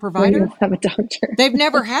don't have a When you provider? don't have a doctor. They've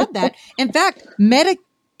never had that. In fact,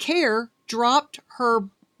 Medicare dropped her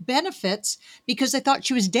benefits because they thought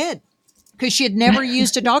she was dead because she had never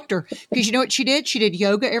used a doctor. Because you know what she did? She did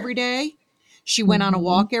yoga every day. She went on a Hmm.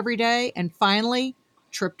 walk every day and finally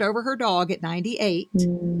tripped over her dog at 98,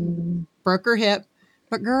 Mm. broke her hip.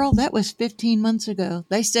 But girl, that was 15 months ago.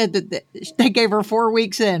 They said that they gave her 4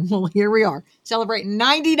 weeks in. Well, here we are celebrating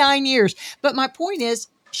 99 years. But my point is,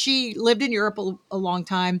 she lived in Europe a long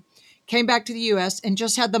time, came back to the US, and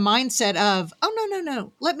just had the mindset of, oh, no, no,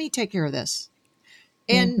 no, let me take care of this.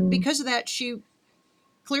 And Hmm. because of that, she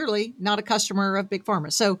clearly not a customer of Big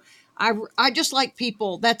Pharma. So I just like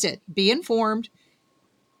people, that's it. Be informed,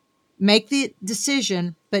 make the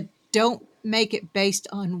decision, but don't make it based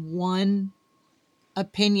on one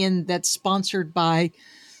opinion that's sponsored by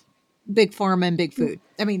Big Pharma and Big Food.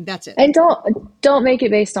 I mean, that's it. And don't make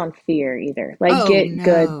it based on fear either. Like Oh get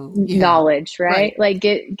good no. Yeah. knowledge, right? Right. Like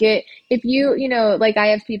get if you know, like I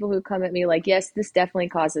have people who come at me like, yes, this definitely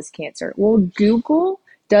causes cancer. Well, Google,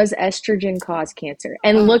 does estrogen cause cancer?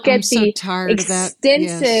 And look I'm at so the tired of that.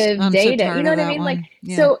 Yes. extensive I'm so data. You tired know of what I that mean? Like one.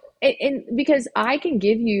 Yeah. so and because I can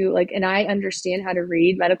give you like, and I understand how to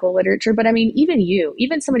read medical literature, but I mean,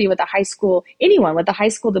 even somebody with a high school, anyone with a high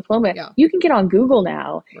school diploma, Yeah. you can get on Google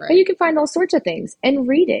now and you Right. can find all sorts of things and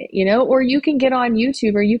read it, you know, or you can get on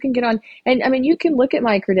YouTube or you can get on, and I mean, you can look at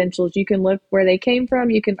my credentials, you can look where they came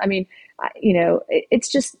from, you can, I mean, you know, it's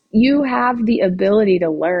just, you have the ability to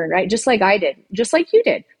learn, right? Just like I did, just like you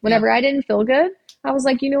did. Yeah. Whenever I didn't feel good, I was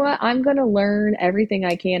like, you know what? I'm going to learn everything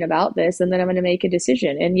I can about this and then I'm going to make a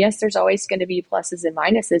decision. And yes, there's always going to be pluses and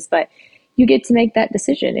minuses, but you get to make that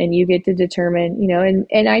decision and you get to determine, you know,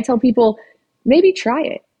 and I tell people, maybe try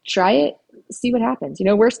it, see what happens. You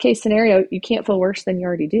know, worst case scenario, you can't feel worse than you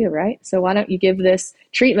already do, right? So why don't you give this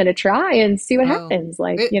treatment a try and see what Oh, happens?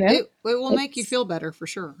 Like, it, you know, it, it will make you it's, feel better for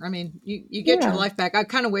sure. I mean, you get your yeah. life back. I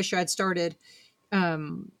kind of wish I'd started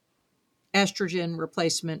um, estrogen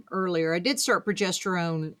replacement earlier. I did start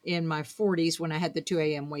progesterone in my 40s when I had the 2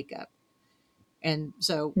 a.m. wake up. And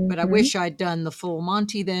so, but I Mm-hmm. wish I'd done the full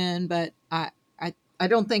Monty then, but I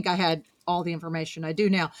don't think I had all the information I do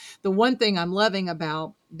now. The one thing I'm loving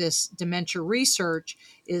about this dementia research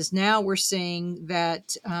is now we're seeing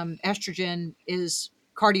that estrogen is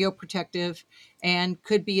cardioprotective and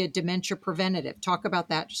could be a dementia preventative. Talk about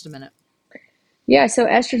that just a minute. Yeah, so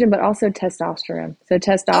estrogen, but also testosterone. So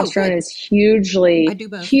Oh, testosterone good. is I hugely, do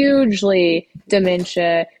both. hugely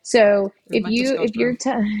dementia. So There's my if testosterone.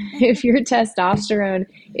 if your testosterone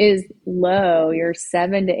is low, you're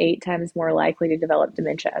 7 to 8 times more likely to develop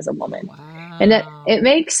dementia as a woman. And that it Wow.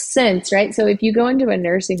 makes sense, right? So if you go into a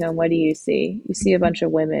nursing home, what do you see? You see a bunch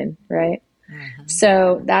of women, right? Uh-huh.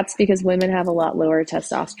 So that's because women have a lot lower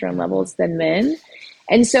testosterone levels than men.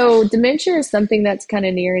 And so dementia is something that's kind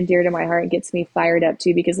of near and dear to my heart and gets me fired up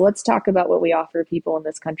too, because let's talk about what we offer people in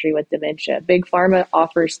this country with dementia. Big Pharma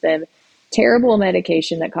offers them terrible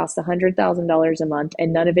medication that costs $100,000 a month,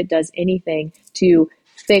 and none of it does anything to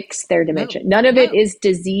fix their No, dementia. None of it no, is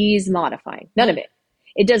disease modifying. None of no. it.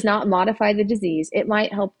 It does not modify the disease. It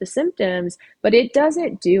might help the symptoms, but it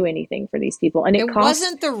doesn't do anything for these people. And it And costs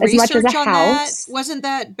wasn't the as much as a research on that, house. wasn't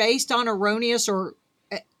that based on erroneous or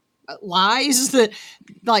lies that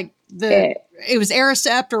like It, it was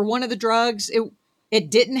Aricept or one of the drugs,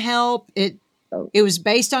 it didn't help. It was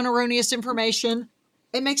based on erroneous information.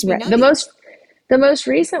 It makes me right. nutty. The most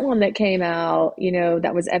recent one that came out, you know,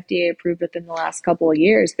 that was FDA approved within the last couple of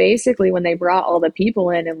years, basically when they brought all the people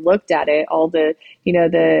in and looked at it, all the, you know,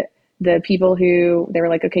 the people who they were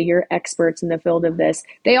like, okay, you're experts in the field of this.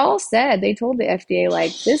 They all said, they told the FDA,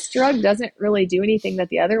 like, this drug doesn't really do anything that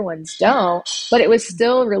the other ones don't, but it was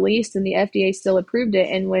still released and the FDA still approved it.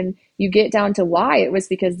 And when you get down to why, it was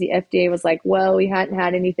because the FDA was like, well, we hadn't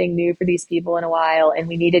had anything new for these people in a while and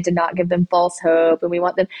we needed to not give them false hope and we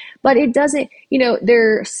want them, but it doesn't, you know,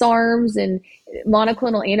 they're SARMs and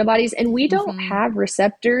monoclonal antibodies, and we don't Mm-hmm. have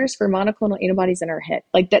receptors for monoclonal antibodies in our head.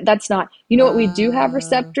 Like that's not, you know what we do have Uh,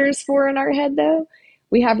 receptors for in our head though?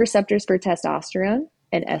 We have receptors for testosterone.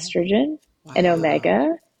 and estrogen and Wow.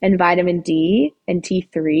 omega and vitamin D and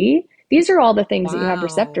T3. These are all the things that you have Wow.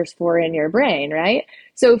 receptors for in your brain, right?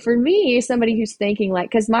 So for me, somebody who's thinking like,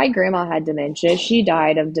 because my grandma had dementia, she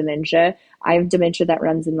died of dementia. I have dementia that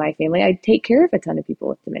runs in my family. I take care of a ton of people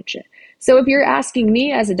with dementia. So if you're asking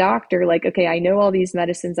me as a doctor, like, okay, I know all these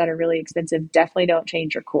medicines that are really expensive, definitely don't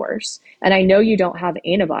change your course. And I know you don't have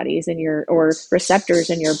antibodies in your or receptors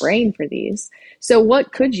in your brain for these. So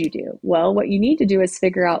what could you do? Well, what you need to do is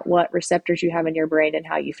figure out what receptors you have in your brain and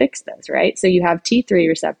how you fix those, right? So you have T3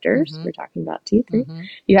 receptors. Mm-hmm. We're talking about T3. Mm-hmm.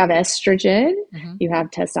 You have estrogen. Mm-hmm. You have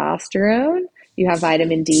testosterone. You have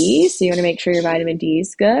vitamin D. So you want to make sure your vitamin D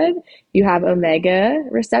is good. You have omega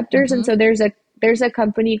receptors. And Mm-hmm. so there's a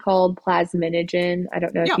company called Plasminogen. I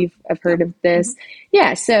don't know if Yeah. you've Yeah. heard of Mm-hmm. this.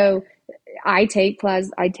 Yeah. So I take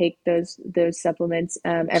those supplements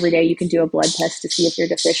every day. You can do a blood test to see if you're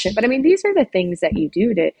deficient. But I mean, these are the things that you do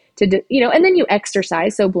and then you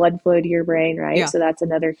exercise, so blood flow to your brain, right? Yeah. So that's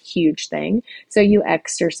another huge thing. So you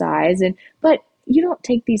exercise, but you don't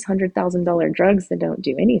take these $100,000 drugs that don't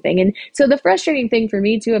do anything. And so the frustrating thing for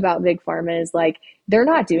me too about big pharma is like they're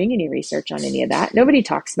not doing any research on any of that. Nobody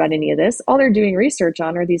talks about any of this. All they're doing research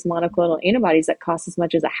on are these monoclonal antibodies that cost as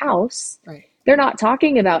much as a house. Right. They're not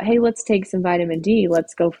talking about, hey, let's take some vitamin D,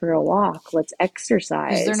 let's go for a walk, let's Because they're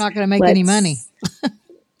exercise, not going to make any money. let's.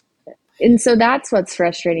 And so that's what's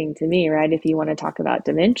frustrating to me, right? If you want to talk about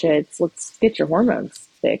dementia, it's let's get your hormones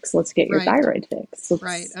fixed, let's get your Right. thyroid fixed.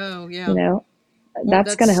 Right. Let's, Oh, you yeah. know, Well,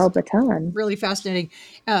 that's going to that's help a ton. really fascinating.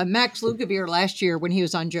 Max Lugavere last year when he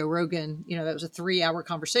was on Joe Rogan, that was a 3-hour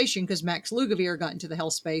conversation because Max Lugavere got into the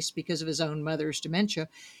health space because of his own mother's dementia.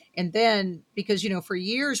 And then because, for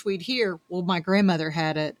years we'd hear, well, my grandmother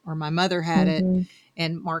had it or my mother had it. Mm-hmm.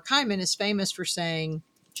 And Mark Hyman is famous for saying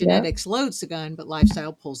Yep. genetics loads the gun, but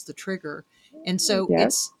lifestyle pulls the trigger. And so Yep.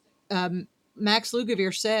 it's, Max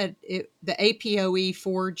Lugavere said the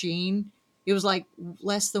APOE4 gene, it was like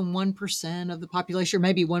less than 1% of the population, or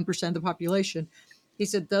maybe 1% of the population. He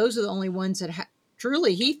said those are the only ones that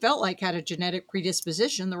truly he felt like had a genetic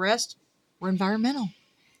predisposition. The rest were environmental.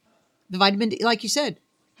 The vitamin D, like you said,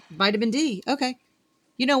 vitamin D. Okay.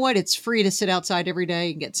 You know what? It's free to sit outside every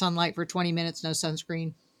day and get sunlight for 20 minutes, no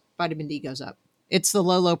sunscreen. Vitamin D goes up. It's the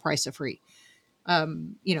low, low price of free.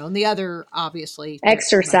 And the other, obviously,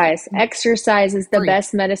 Exercise. Exercise is the free.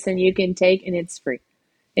 best medicine you can take, and it's free.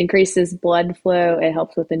 Increases blood flow. It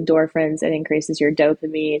helps with endorphins. It increases your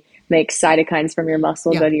dopamine, makes cytokines from your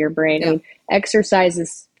muscle Yeah. go to your brain. I Yeah. mean, exercise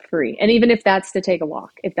is free. And even if that's to take a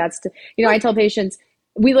walk, if that's to, I Right. tell patients,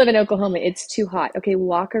 we live in Oklahoma. It's too hot. Okay,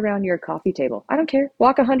 walk around your coffee table. I don't care.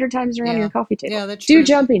 Walk 100 times around your Yeah. coffee table. Yeah, that's Do true.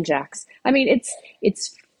 jumping jacks. I mean,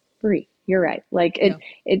 it's free. You're right. Like Yeah.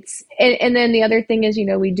 and then the other thing is,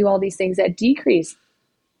 we do all these things that decrease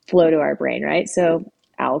flow to our brain, right? So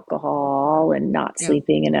alcohol and not Yeah.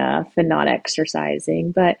 sleeping enough and not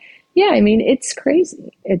exercising. But yeah, I mean, it's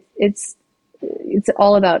crazy. It's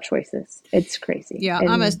all about choices. It's crazy. Yeah,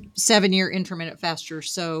 I'm a And 7-year intermittent faster,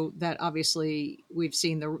 so that obviously we've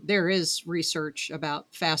seen there is research about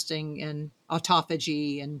fasting and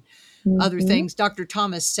autophagy and other mhm, things. Dr.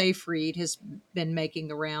 Thomas Seyfried has been making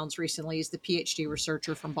the rounds recently. He's the PhD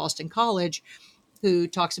researcher from Boston College who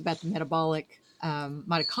talks about the metabolic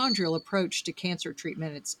mitochondrial approach to cancer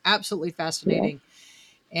treatment. It's absolutely yeah, fascinating,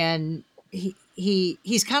 and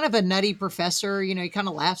he's kind of a nutty professor. He kind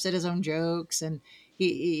of laughs at his own jokes, and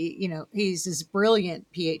he's this brilliant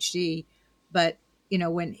PhD. But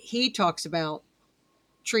when he talks about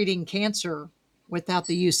treating cancer without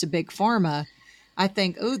the use of big pharma, I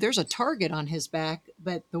think, oh, there's a target on his back.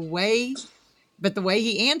 But the way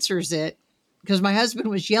he answers it, because my husband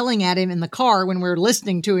was yelling at him in the car when we were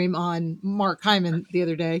listening to him on Mark Hyman the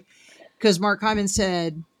other day, because Mark Hyman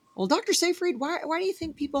said, well, Dr. Seyfried, why do you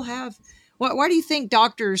think people have, why do you think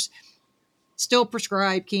doctors still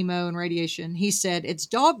prescribe chemo and radiation? He said, it's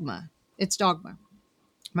dogma. It's dogma.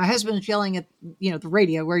 My husband was yelling at, the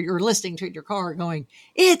radio where you're listening to it in your car going,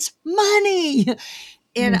 it's money.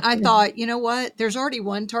 And I mhm, thought, you know what? There's already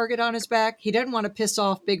one target on his back. He doesn't want to piss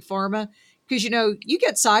off big pharma because, you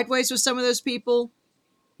get sideways with some of those people.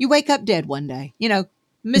 You wake up dead one day,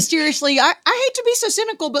 mysteriously. I hate to be so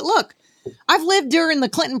cynical, but look, I've lived during the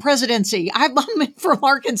Clinton presidency. I'm from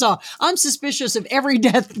Arkansas. I'm suspicious of every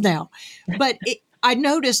death now. But I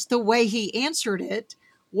noticed the way he answered it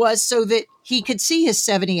was so that he could see his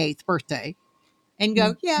 78th birthday and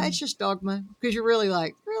go, yeah, it's mhm. just dogma. Because you're really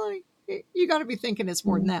like, really? You got to be thinking it's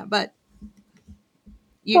more than that. But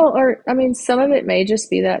you, Well, or I mean, some of it may just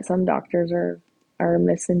be that some doctors are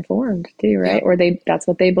misinformed too, yeah. right? Or that's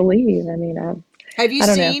what they believe. I mean, Have you I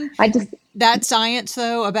don't know. seen I just that science,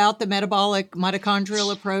 though, about the metabolic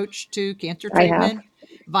mitochondrial approach to cancer I have. treatment, I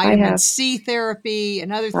vitamin have. C therapy,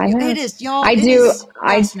 and other I things. It have. is, y'all, I it do. is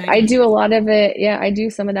I fascinating. do a lot of it. Yeah, I do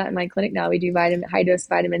some of that in my clinic now. We do high dose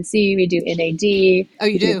vitamin C. We do NAD. Oh,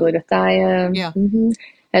 you We do do? glutathione. Yeah.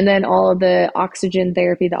 And then all of the oxygen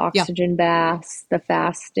therapy, the Yeah. oxygen baths, the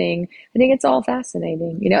fasting. I think it's all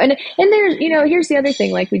fascinating, and there's, here's the other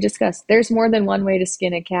thing, like we discussed, there's more than one way to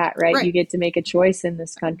skin a cat, right? Right. You get to make a choice in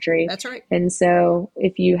this country. That's right. And so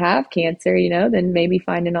if you have cancer, then maybe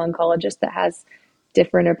find an oncologist that has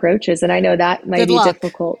different approaches. And I know that might Good be luck.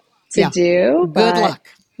 difficult to Yeah. do, Good but luck.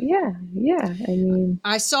 yeah, I mean,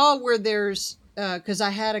 I saw where there's, because I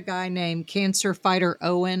had a guy named Cancer Fighter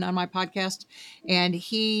Owen on my podcast, and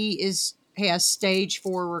he has stage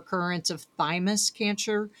 4 recurrence of thymus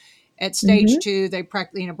cancer. At stage 2, they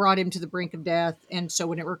practically brought him to the brink of death, and so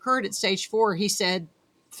when it recurred at stage 4, he said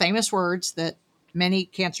famous words that many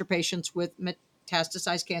cancer patients with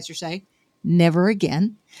metastasized cancer say, "Never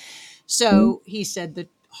again." So he said the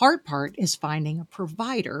hard part is finding a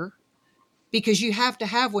provider, because you have to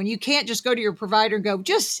have one. You can't just go to your provider and go,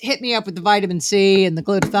 just hit me up with the vitamin C and the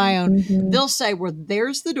glutathione. They'll say, well,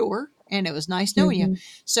 there's the door. And it was nice knowing you.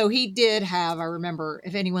 So he did have, I remember,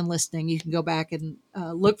 if anyone listening, you can go back and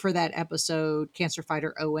look for that episode, Cancer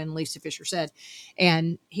Fighter Owen, Lisa Fisher said.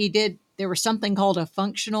 And there was something called a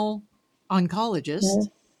functional oncologist,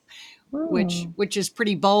 oh, which is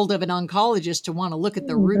pretty bold of an oncologist to want to look at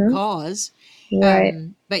the root cause. right.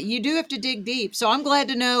 But you do have to dig deep. So I'm glad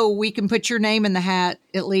to know we can put your name in the hat,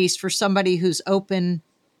 at least for somebody who's open,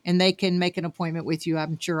 and they can make an appointment with you,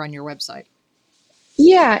 I'm sure, on your website.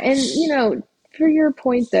 Yeah. And, for your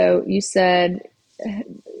point though, you said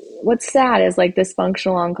what's sad is like this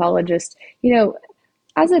functional oncologist,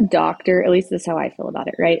 as a doctor, at least this is how I feel about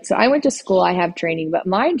it, right? So I went to school, I have training, but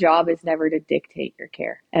my job is never to dictate your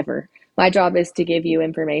care, ever. My job is to give you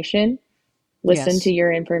information, listen to Yes.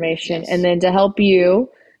 your information, and Yes. then to help you,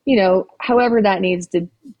 however that needs to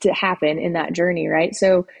happen in that journey, right?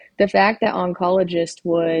 So the fact that oncologists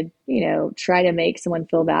would, try to make someone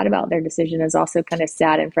feel bad about their decision is also kind of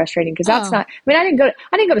sad and frustrating, because that's Oh, not, I mean, I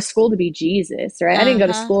didn't go to school to be Jesus, right? I didn't go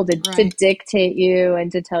to uh-huh. school to Right. dictate you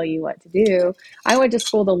and to tell you what to do. I went to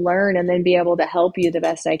school to learn and then be able to help you the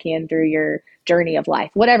best I can through your journey of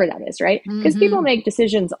life, whatever that is, right? Because people make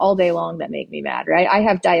decisions all day long that make me mad, right? I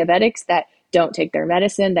have diabetics that don't take their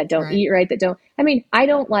medicine, that don't Right. eat right, I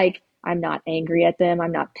don't like, I'm not angry at them.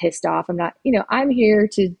 I'm not pissed off. I'm not, I'm here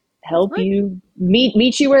to help Right. you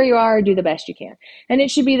meet you where you are, do the best you can. And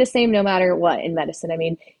it should be the same no matter what in medicine. I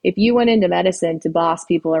mean, if you went into medicine to boss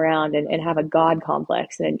people around and have a God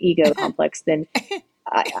complex and an ego complex, then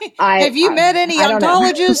Have you met any I don't know.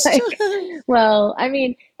 oncologists? Like, well, I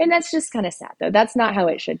mean, and that's just kind of sad though. That's not how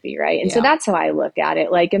it should be, right? And so Yeah. that's how I look at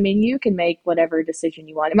it. Like, I mean, you can make whatever decision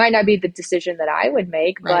you want. It might not be the decision that I would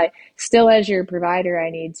make, Right. but still, as your provider,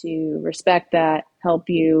 I need to respect that,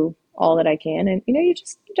 help you all that I can. And, you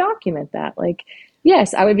just document that. Like,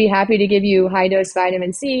 yes, I would be happy to give you high dose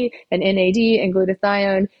vitamin C and NAD and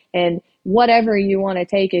glutathione and whatever you want to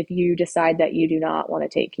take if you decide that you do not want to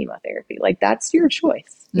take chemotherapy. Like, that's your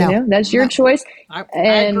choice, No. that's your No. choice. I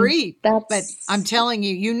And agree. But I'm that's, telling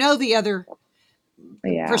you, the other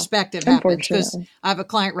yeah, perspective happens, because unfortunately. I have a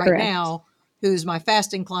client right Correct. now who's my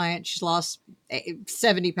fasting client. She's lost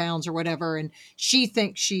 70 pounds or whatever. And they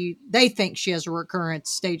think she has a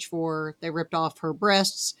recurrence, stage 4. They ripped off her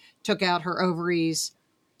breasts, took out her ovaries,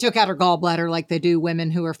 took out her gallbladder, like they do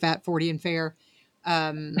women who are fat, 40 and fair.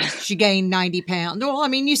 She gained 90 pounds. Well, I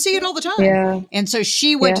mean, you see it all the time. Yeah. And so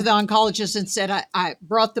she went to Yeah. the oncologist and said, I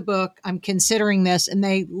brought the book. I'm considering this. And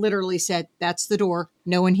they literally said, that's the door.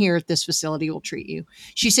 No one here at this facility will treat you.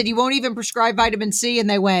 She said, you won't even prescribe vitamin C. And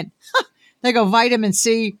they went, huh. They go, vitamin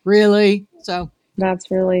C? Really? So That's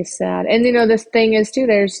really sad. And this thing is too,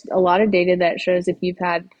 there's a lot of data that shows if you've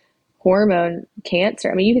had hormone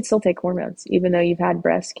cancer, I mean, you can still take hormones even though you've had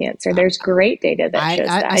breast cancer. There's great data that shows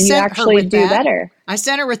I that, and you sent her actually with do that. better. I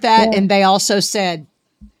sent her with that. Yeah. And they also said,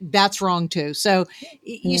 that's wrong too. So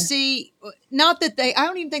you Yeah. see, not that I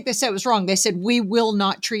don't even think they said it was wrong. They said, we will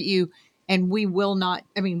not treat you, and we will not,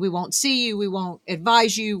 I mean, we won't see you. We won't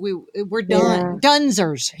advise you. We're Yeah. done.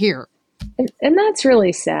 Dunzers here. And that's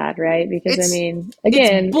really sad, right? Because I It's, mean, it's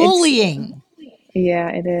again, bullying. yeah,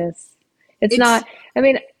 it is. It's It's not, I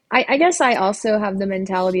mean, I guess I also have the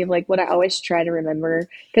mentality of like what I always try to remember,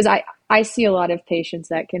 because I see a lot of patients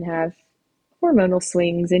that can have hormonal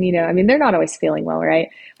swings. And, I mean, they're not always feeling well, right?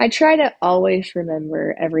 I try to always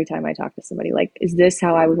remember every time I talk to somebody, like, is this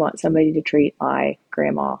how I would want somebody to treat my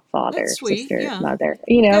grandma, That's father, sweet. sister, Yeah. mother,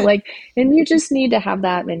 Good. like, and you just need to have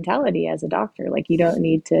that mentality as a doctor. Like, you don't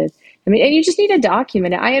need to, I mean, and you just need to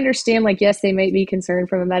document it. I understand, like, yes, they might be concerned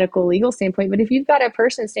from a medical legal standpoint, but if you've got a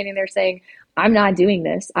person standing there saying, I'm not doing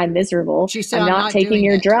this, I'm miserable, She said, I'm I'm not not taking doing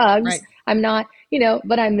your it. drugs, Right. I'm not,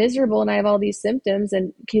 but I'm miserable and I have all these symptoms.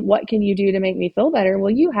 And what can you do to make me feel better?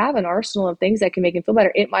 Well, you have an arsenal of things that can make them feel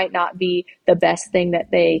better. It might not be the best thing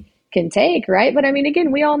that they can take, right? But I mean,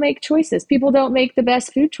 again, we all make choices. People don't make the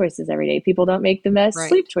best food choices every day. People don't make the best Right.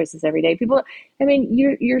 sleep choices every day. I mean,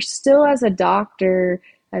 you're still, as a doctor,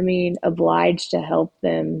 I mean, obliged to help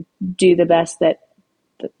them do the best that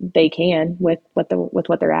they can with what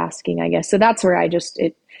they're asking, I guess. So that's where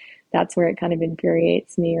that's where it kind of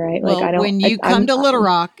infuriates me, right? Like, Well, I don't, when you come I'm, to Little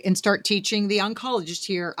Rock and start teaching the oncologist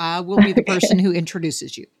here, I will be the person okay, who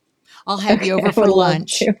introduces you. I'll have you okay, over I for would love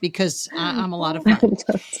lunch to. because I'm a lot of I fun. would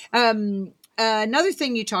love to. Another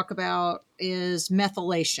thing you talk about is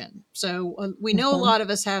methylation. So we know a Uh-huh. lot of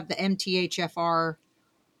us have the MTHFR.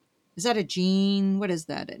 Is that a gene? What is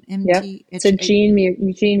that? An Yep. It's a MTH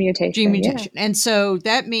gene gene mutation. Yeah. mutation. And so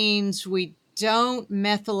that means we don't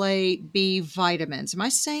methylate B vitamins. Am I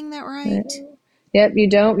saying that Right. right? Yep. You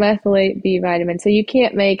don't methylate B vitamin. So you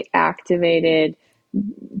can't make activated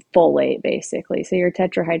folate, basically. So your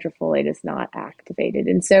tetrahydrofolate is not activated.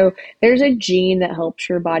 And so there's a gene that helps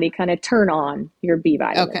your body kind of turn on your B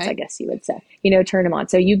vitamins, I Okay. guess you would say, turn them on.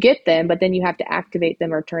 So you get them, but then you have to activate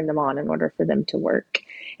them or turn them on in order for them to work.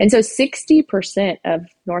 And so 60% of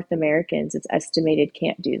North Americans, it's estimated,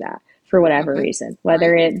 can't do that for whatever Okay. reason,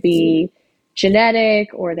 whether Right. it be genetic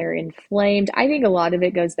or they're inflamed. I think a lot of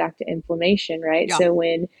it goes back to inflammation, right? Yeah. So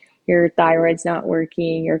when your thyroid's not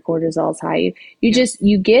working, your cortisol's high, you Yeah. just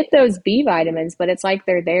you get those B vitamins, but it's like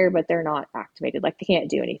they're there, but they're not activated. Like, they can't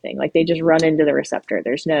do anything. Like, they just run into the receptor.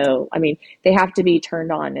 There's no, I mean, they have to be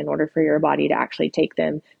turned on in order for your body to actually take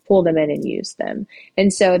them, pull them in and use them.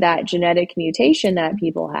 And so that genetic mutation that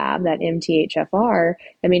people have, that MTHFR,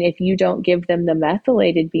 I mean, if you don't give them the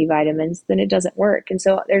methylated B vitamins, then it doesn't work. And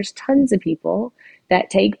so there's tons of people that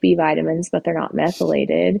take B vitamins, but they're not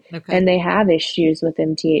methylated, Okay. and they have issues with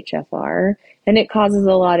MTHFR, and it causes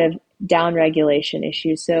a lot of downregulation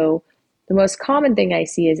issues. So the most common thing I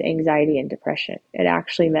see is anxiety and depression. It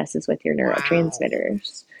actually messes with your Wow.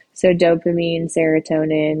 neurotransmitters. So dopamine,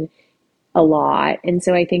 serotonin, a lot. And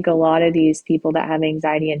so I think a lot of these people that have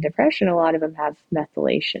anxiety and depression, a lot of them have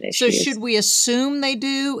methylation So should issues. we assume they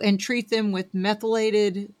do and treat them with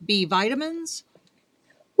methylated B vitamins?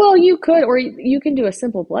 Well, you could, or you can do a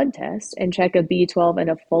simple blood test and check a B12 and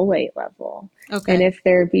a folate level. And Okay. if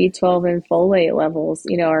their B12 and folate levels,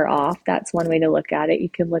 are off, that's one way to look at it. You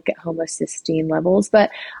can look at homocysteine levels. But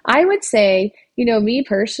I would say, me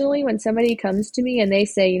personally, when somebody comes to me and they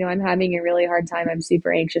say, I'm having a really hard time, I'm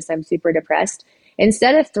super anxious, I'm super depressed,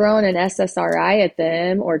 instead of throwing an SSRI at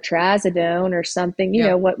them or trazodone or something,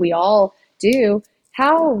 Yeah. what we all do,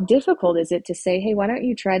 how difficult is it to say, hey, why don't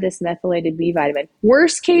you try this methylated B vitamin?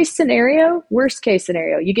 Worst case scenario,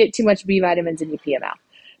 you get too much B vitamins and you pee them out.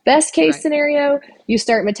 Best case Right. scenario, you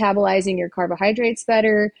start metabolizing your carbohydrates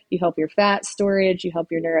better, you help your fat storage, you help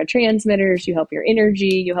your neurotransmitters, you help your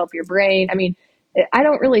energy, you help your brain. I mean, I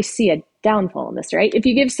don't really see a downfall in this, right? If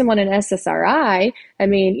you give someone an SSRI, I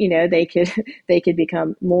mean, they could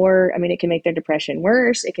become more, I mean, it can make their depression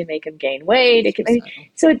worse, it can make them gain weight, Suicidal.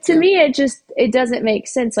 so to Yeah. me it doesn't make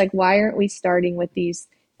sense. Like, why aren't we starting with these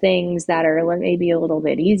things that are maybe a little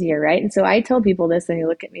bit easier, right? And so I tell people this and they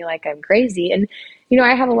look at me like I'm crazy. And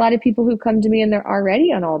I have a lot of people who come to me and they're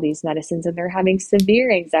already on all these medicines and they're having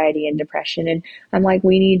severe anxiety and depression, and I'm like,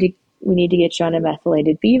 we need to get you on a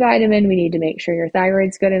methylated B vitamin. We need to make sure your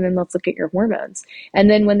thyroid's good, and then let's look at your hormones. And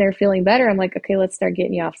then when they're feeling better, I'm like, okay, let's start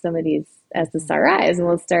getting you off some of these SSRIs, and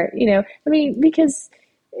let's start, I mean, because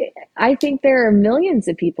I think there are millions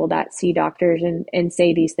of people that see doctors and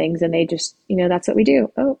say these things, and they just, that's what we do.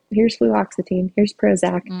 Oh, here's fluoxetine, here's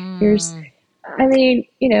Prozac, here's, Mm, I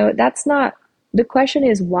mean, that's not, the question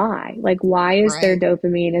is why? Like, why is there right.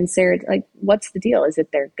 dopamine and serotonin? Like, what's the deal? Is it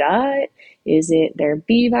their gut? Is it their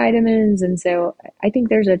B vitamins? And so I think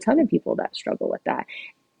there's a ton of people that struggle with that.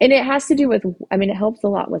 And it has to do with, I mean, it helps a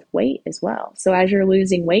lot with weight as well. So as you're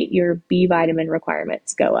losing weight, your B vitamin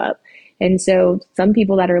requirements go up. And so some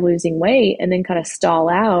people that are losing weight and then kind of stall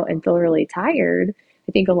out and feel really tired,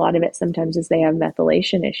 I think a lot of it sometimes is they have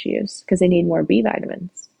methylation issues because they need more B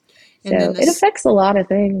vitamins. And then So it this, affects a lot of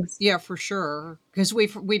things. yeah, for sure, because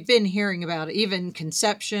we've been hearing about it, even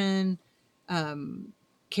conception,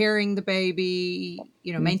 carrying the baby,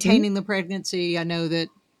 maintaining the pregnancy. I know that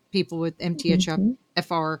people with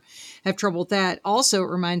MTHFR have trouble with that. Also, it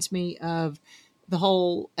reminds me of the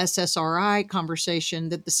whole SSRI conversation,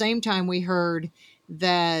 that the same time we heard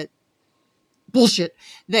that bullshit,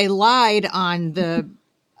 they lied on the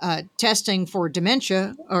testing for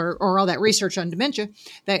dementia or all that research on dementia,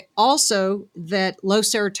 they also that low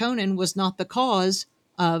serotonin was not the cause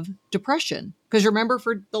of depression. Because remember,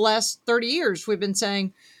 for the last 30 years, we've been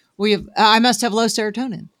saying I must have low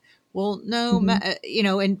serotonin. Well,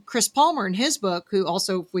 no, and Chris Palmer in his book, who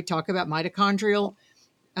also, we talk about mitochondrial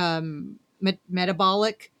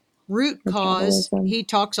metabolic root cause, he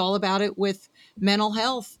talks all about it with mental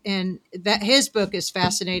health, and that his book is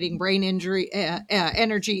fascinating. Brain injury,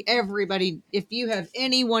 energy. Everybody, if you have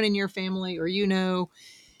anyone in your family or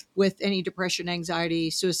with any depression, anxiety,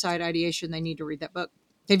 suicide ideation, they need to read that book.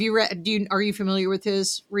 Have you read? Are you familiar with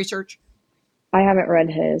his research? I haven't read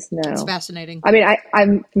his. No, it's fascinating. I mean,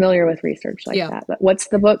 I'm familiar with research like that, but what's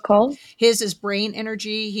the book called? His is Brain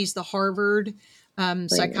Energy. He's the Harvard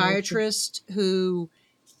psychiatrist who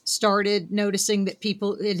started noticing that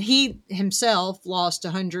people, and he himself lost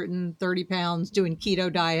 130 pounds doing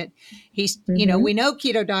keto diet. He's, we know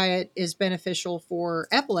keto diet is beneficial for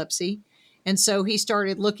epilepsy. And so he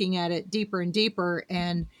started looking at it deeper and deeper.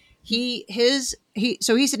 And so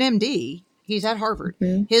he's an MD. He's at Harvard.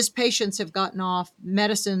 His patients have gotten off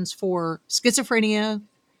medicines for schizophrenia,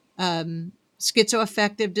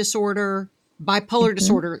 schizoaffective disorder, bipolar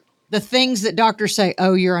disorder, the things that doctors say,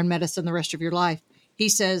 oh, you're on medicine the rest of your life. He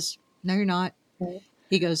says, no, you're not. Right.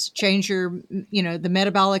 He goes, change your, the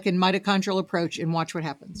metabolic and mitochondrial approach and watch what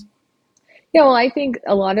happens. Yeah, well, I think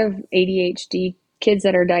a lot of ADHD, kids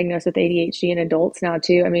that are diagnosed with ADHD and adults now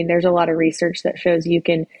too, I mean, there's a lot of research that shows you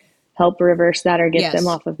can help reverse that or get them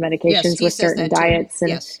off of medications with certain diets.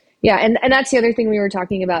 And yeah, and that's the other thing we were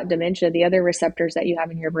talking about dementia. The other receptors that you have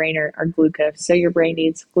in your brain are glucose. So your brain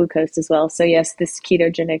needs glucose as well. So yes, this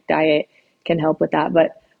ketogenic diet can help with that.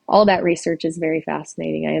 But all that research is very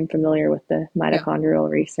fascinating. I am familiar with the mitochondrial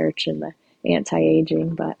research and the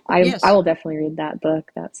anti-aging, but I will definitely read that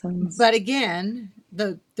book. That sounds. But again,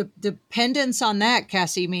 the dependence on that,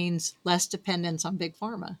 Cassie, means less dependence on big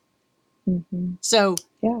pharma. So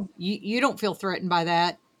you don't feel threatened by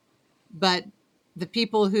that, but the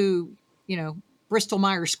people who, Bristol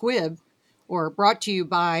Myers Squibb, or brought to you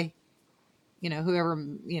by, whoever,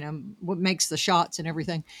 what makes the shots and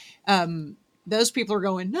everything, those people are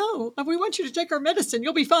going, no, we want you to take our medicine.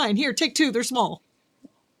 You'll be fine. Here, take 2. They're small.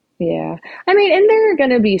 Yeah. I mean, and there are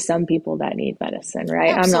going to be some people that need medicine,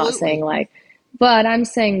 right? Absolutely. I'm not saying but I'm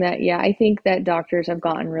saying that, I think that doctors have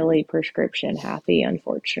gotten really prescription happy,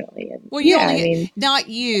 unfortunately. And well, not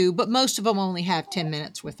you, but most of them only have 10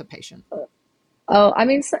 minutes with the patient. Oh, I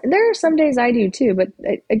mean, there are some days I do too, but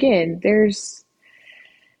again, you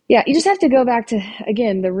just have to go back to,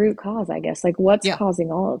 again, the root cause, I guess, what's causing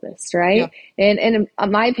all of this, right? Yeah. And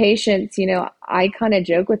my patients, I kind of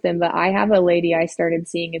joke with them, but I have a lady I started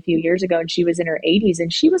seeing a few years ago, and she was in her 80s,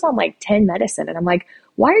 and she was on 10 medicine. And I'm like,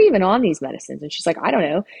 why are you even on these medicines? And she's like, I don't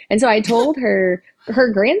know. And so I told her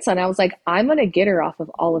grandson, I was like, I'm going to get her off of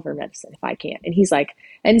all of her medicine if I can. And he's like,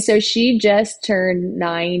 and so she just turned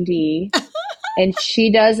 90 and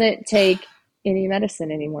she doesn't take any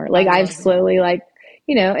medicine anymore. I've slowly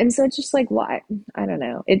and so it's just why? I don't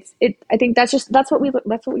know. I think that's what we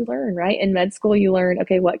learn, right? In med school, you learn,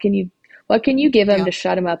 okay, what can you give them to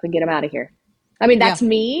shut them up and get them out of here? I mean, that's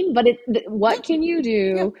mean, but what can you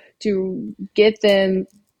do to get them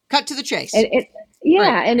cut to the chase? And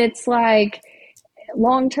and it's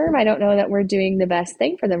long term, I don't know that we're doing the best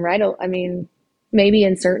thing for them, right? I mean, maybe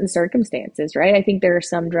in certain circumstances, right? I think there are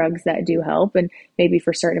some drugs that do help, and maybe for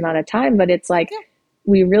a certain amount of time, but it's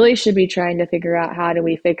we really should be trying to figure out how do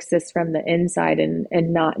we fix this from the inside and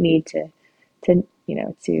not need to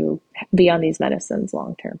be on these medicines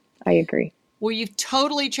long term. I agree. Well, you've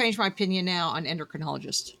totally changed my opinion now on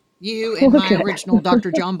endocrinologist. You and my original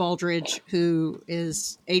Dr. John Baldridge, who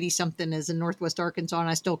is 80-something, is in Northwest Arkansas, and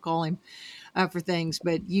I still call him for things.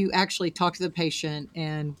 But you actually talk to the patient,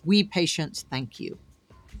 and we patients thank you.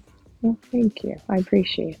 Well, thank you. I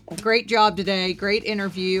appreciate that. Great job today. Great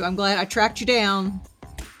interview. I'm glad I tracked you down.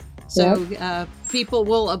 So people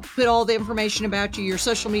will put all the information about you. Your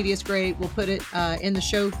social media is great. We'll put it in the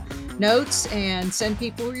show notes and send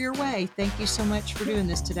people your way. Thank you so much for doing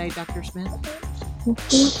this today, Dr. Smith. Well,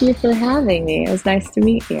 thank you for having me. It was nice to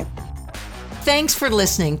meet you. Thanks for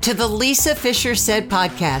listening to the Lisa Fisher Said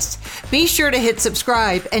podcast. Be sure to hit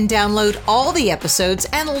subscribe and download all the episodes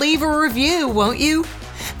and leave a review, won't you?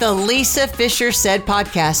 The Lisa Fisher Said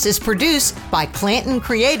podcast is produced by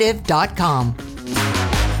ClantonCreative.com.